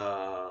that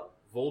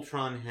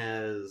Voltron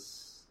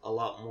has a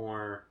lot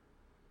more,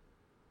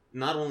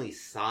 not only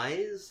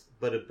size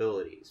but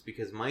abilities.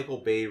 Because Michael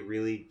Bay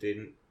really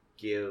didn't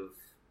give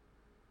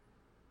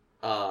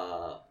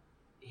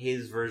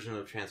his version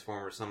of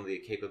Transformers some of the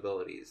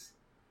capabilities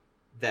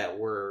that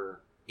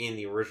were in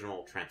the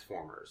original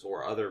Transformers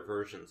or other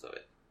versions of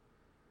it.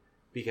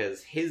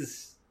 Because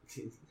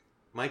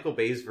Michael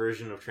Bay's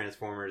version of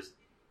Transformers,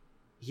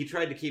 he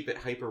tried to keep it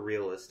hyper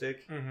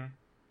realistic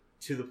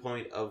to the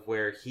point of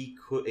where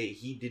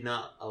he did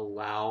not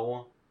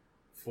allow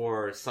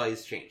for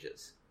size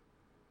changes.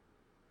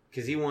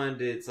 Because he wanted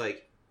to, it's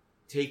like,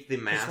 take the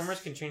mass.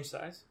 Transformers can change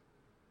size?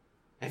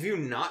 Have you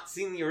not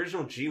seen the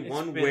original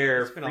G1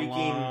 it's been a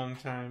long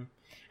time.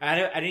 I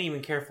didn't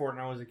even care for it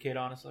when I was a kid,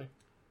 honestly.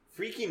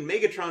 Freaking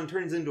Megatron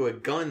turns into a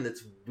gun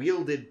that's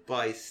wielded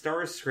by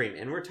Starscream,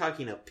 and we're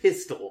talking a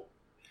pistol.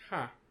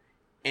 Huh.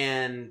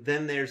 And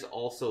then there's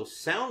also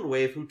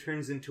Soundwave, who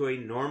turns into a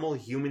normal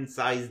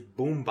human-sized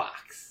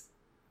boombox.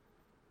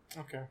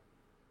 Okay.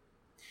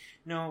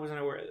 No, I wasn't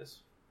aware of this.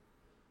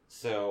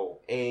 So,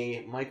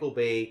 Michael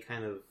Bay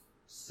kind of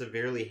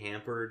severely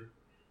hampered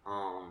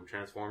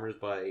Transformers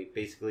by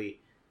basically,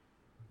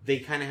 they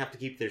kind of have to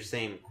keep their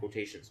same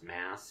quotations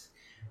mass.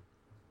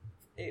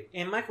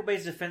 In Michael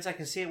Bay's defense, I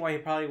can see why he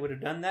probably would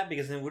have done that,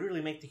 because it would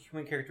really make the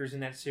human characters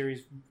in that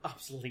series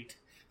obsolete.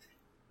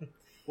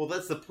 Well,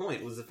 that's the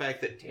point, was the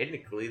fact that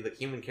technically the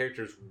human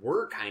characters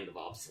were kind of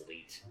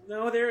obsolete.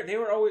 No, they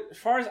were always, as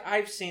far as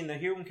I've seen, the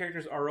human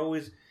characters are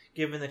always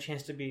given the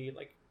chance to be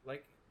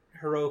like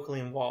heroically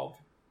involved.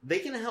 They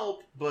can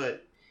help,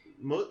 but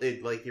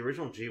like the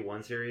original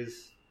G1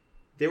 series,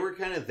 they were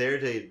kind of there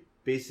to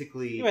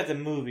basically... You had the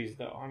movies,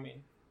 though. I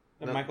mean,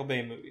 the Michael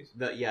Bay movies.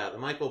 The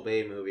Michael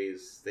Bay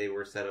movies, they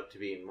were set up to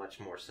be much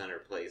more center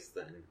place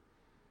than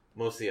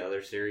most of the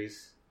other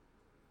series.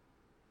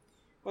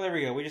 Well, there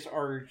we go. We just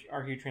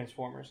argued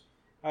Transformers.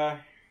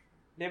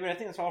 David, I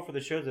think that's all for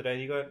the show today.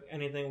 You got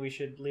anything we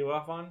should leave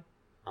off on?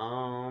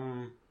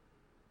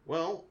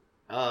 Well,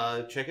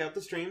 check out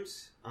the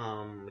streams.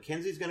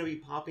 Mackenzie's going to be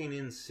popping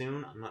in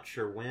soon. I'm not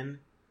sure when.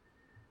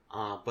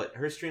 But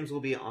her streams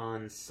will be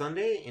on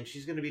Sunday, and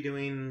she's going to be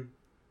doing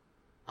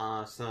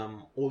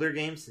some older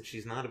games, since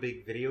she's not a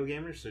big video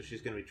gamer, so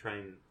she's going to be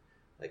trying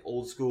like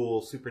old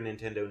school Super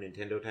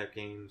Nintendo type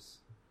games,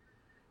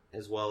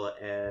 as well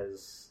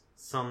as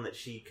some that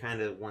she kind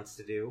of wants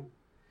to do.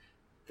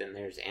 Then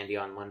there's Andy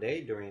on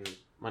Monday during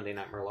Monday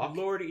Night Murloc.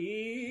 Lord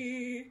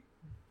E.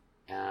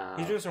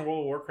 He's doing some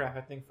World of Warcraft,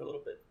 I think, for a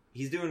little bit.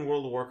 He's doing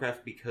World of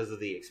Warcraft because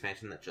of the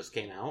expansion that just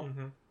came out.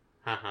 Mm-hmm.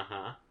 Ha ha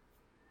ha.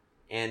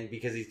 And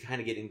because he's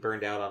kind of getting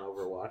burned out on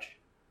Overwatch.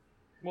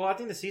 Well, I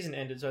think the season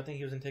ended, so I think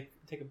he was going to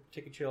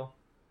take a chill.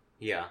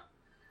 Yeah.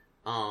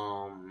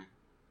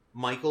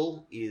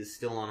 Michael is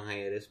still on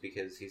hiatus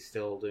because he's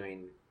still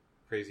doing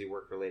crazy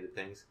work-related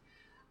things.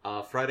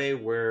 Friday,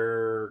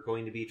 we're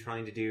going to be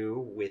trying to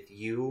do with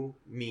you,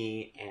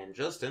 me, and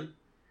Justin.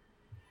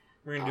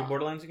 We're going to do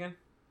Borderlands again?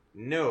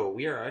 No,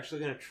 we are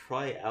actually going to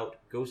try out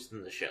Ghost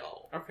in the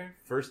Shell. Okay.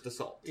 First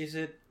Assault. Is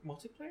it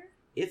multiplayer?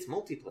 It's I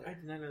multiplayer.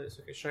 did not know this.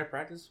 Okay, should I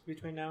practice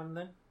between now and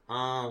then?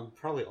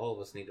 Probably all of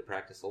us need to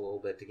practice a little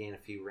bit to gain a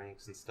few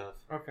ranks and stuff.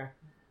 Okay.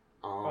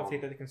 I'll take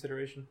that into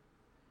consideration.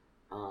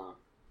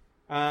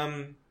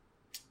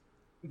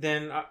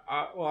 Then,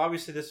 well,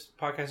 obviously this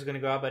podcast is going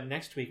to go out, but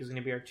next week is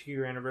going to be our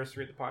 2-year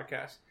anniversary of the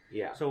podcast.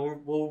 Yeah. So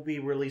we'll be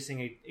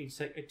releasing a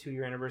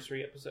 2-year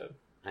anniversary episode.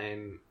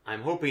 I'm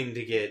hoping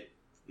to get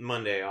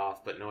Monday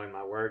off, but knowing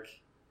my work,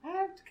 I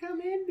have to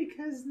come in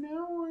because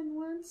no one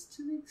wants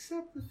to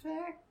accept the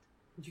fact.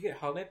 Did you get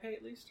holiday pay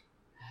at least?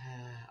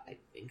 I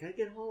think I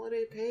get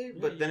holiday pay, Yeah,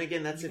 but then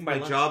again, that's you if can buy my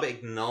lunch. job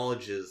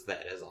acknowledges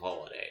that as a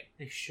holiday.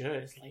 They should.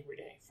 It's Labor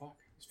Day. Fuck.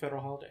 It's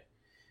federal holiday.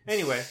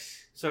 Anyway,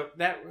 so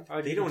that...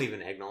 They don't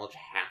even acknowledge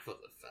half of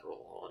the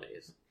federal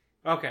holidays.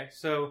 Okay,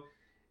 so...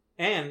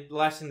 And the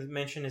last thing to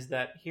mention is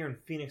that here in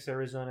Phoenix,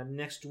 Arizona,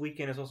 next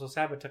weekend is also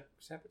Sabaton?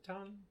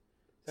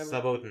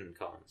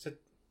 SabotenCon.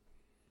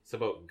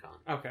 SabotenCon.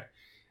 Okay.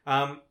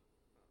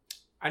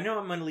 I know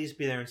I'm going to at least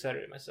be there on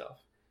Saturday myself.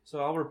 So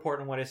I'll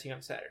report on what I see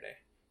on Saturday.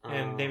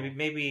 And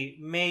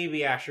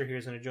maybe Asher here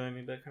is going to join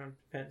me, but it kind of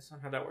depends on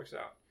how that works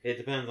out. It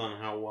depends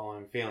on how well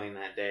I'm feeling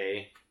that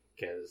day,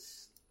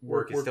 because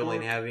work is still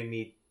having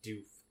me do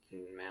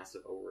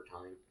massive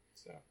overtime.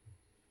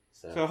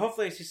 So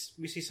hopefully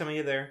we see some of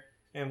you there,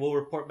 and we'll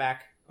report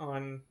back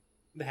on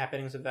the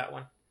happenings of that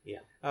one.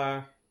 Yeah.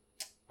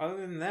 Other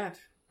than that,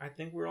 I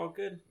think we're all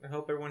good. I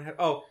hope everyone had...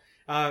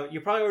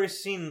 you've probably already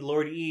seen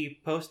Lord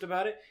E post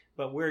about it,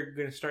 but we're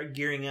going to start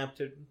gearing up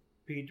to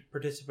be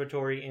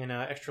participatory in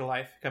Extra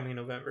Life coming in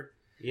November.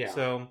 Yeah.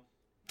 So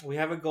we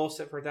have a goal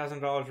set for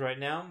 $1,000 right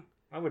now.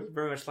 I would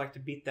very much like to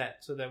beat that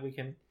so that we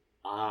can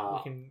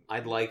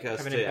I'd like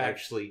us to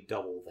actually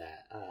double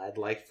that. I'd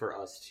like for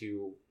us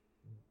to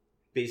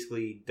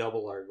basically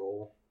double our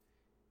goal.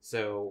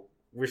 So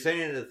we're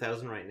setting it at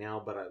 1,000 right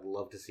now, but I'd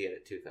love to see it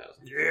at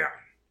 2,000. Yeah.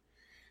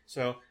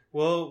 So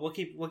we'll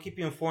keep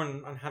you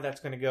informed on how that's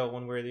going to go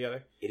one way or the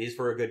other. It is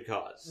for a good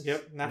cause.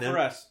 Yep, not for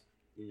us.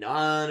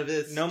 None of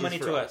this. No money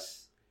to us.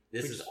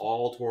 This is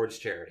all towards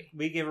charity.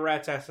 We give a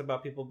rat's ass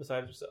about people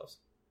besides ourselves.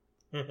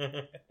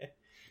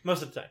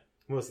 Most of the time.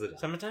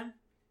 Summertime?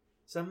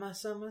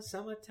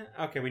 Summertime.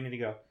 Okay, we need to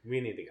go.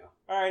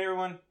 All right,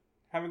 everyone.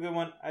 Have a good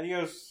one.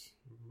 Adios.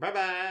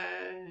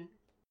 Bye-bye.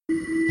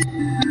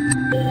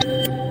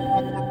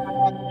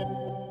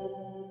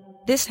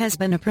 This has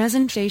been a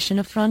presentation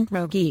of Front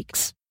Row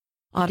Geeks.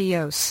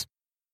 Adios.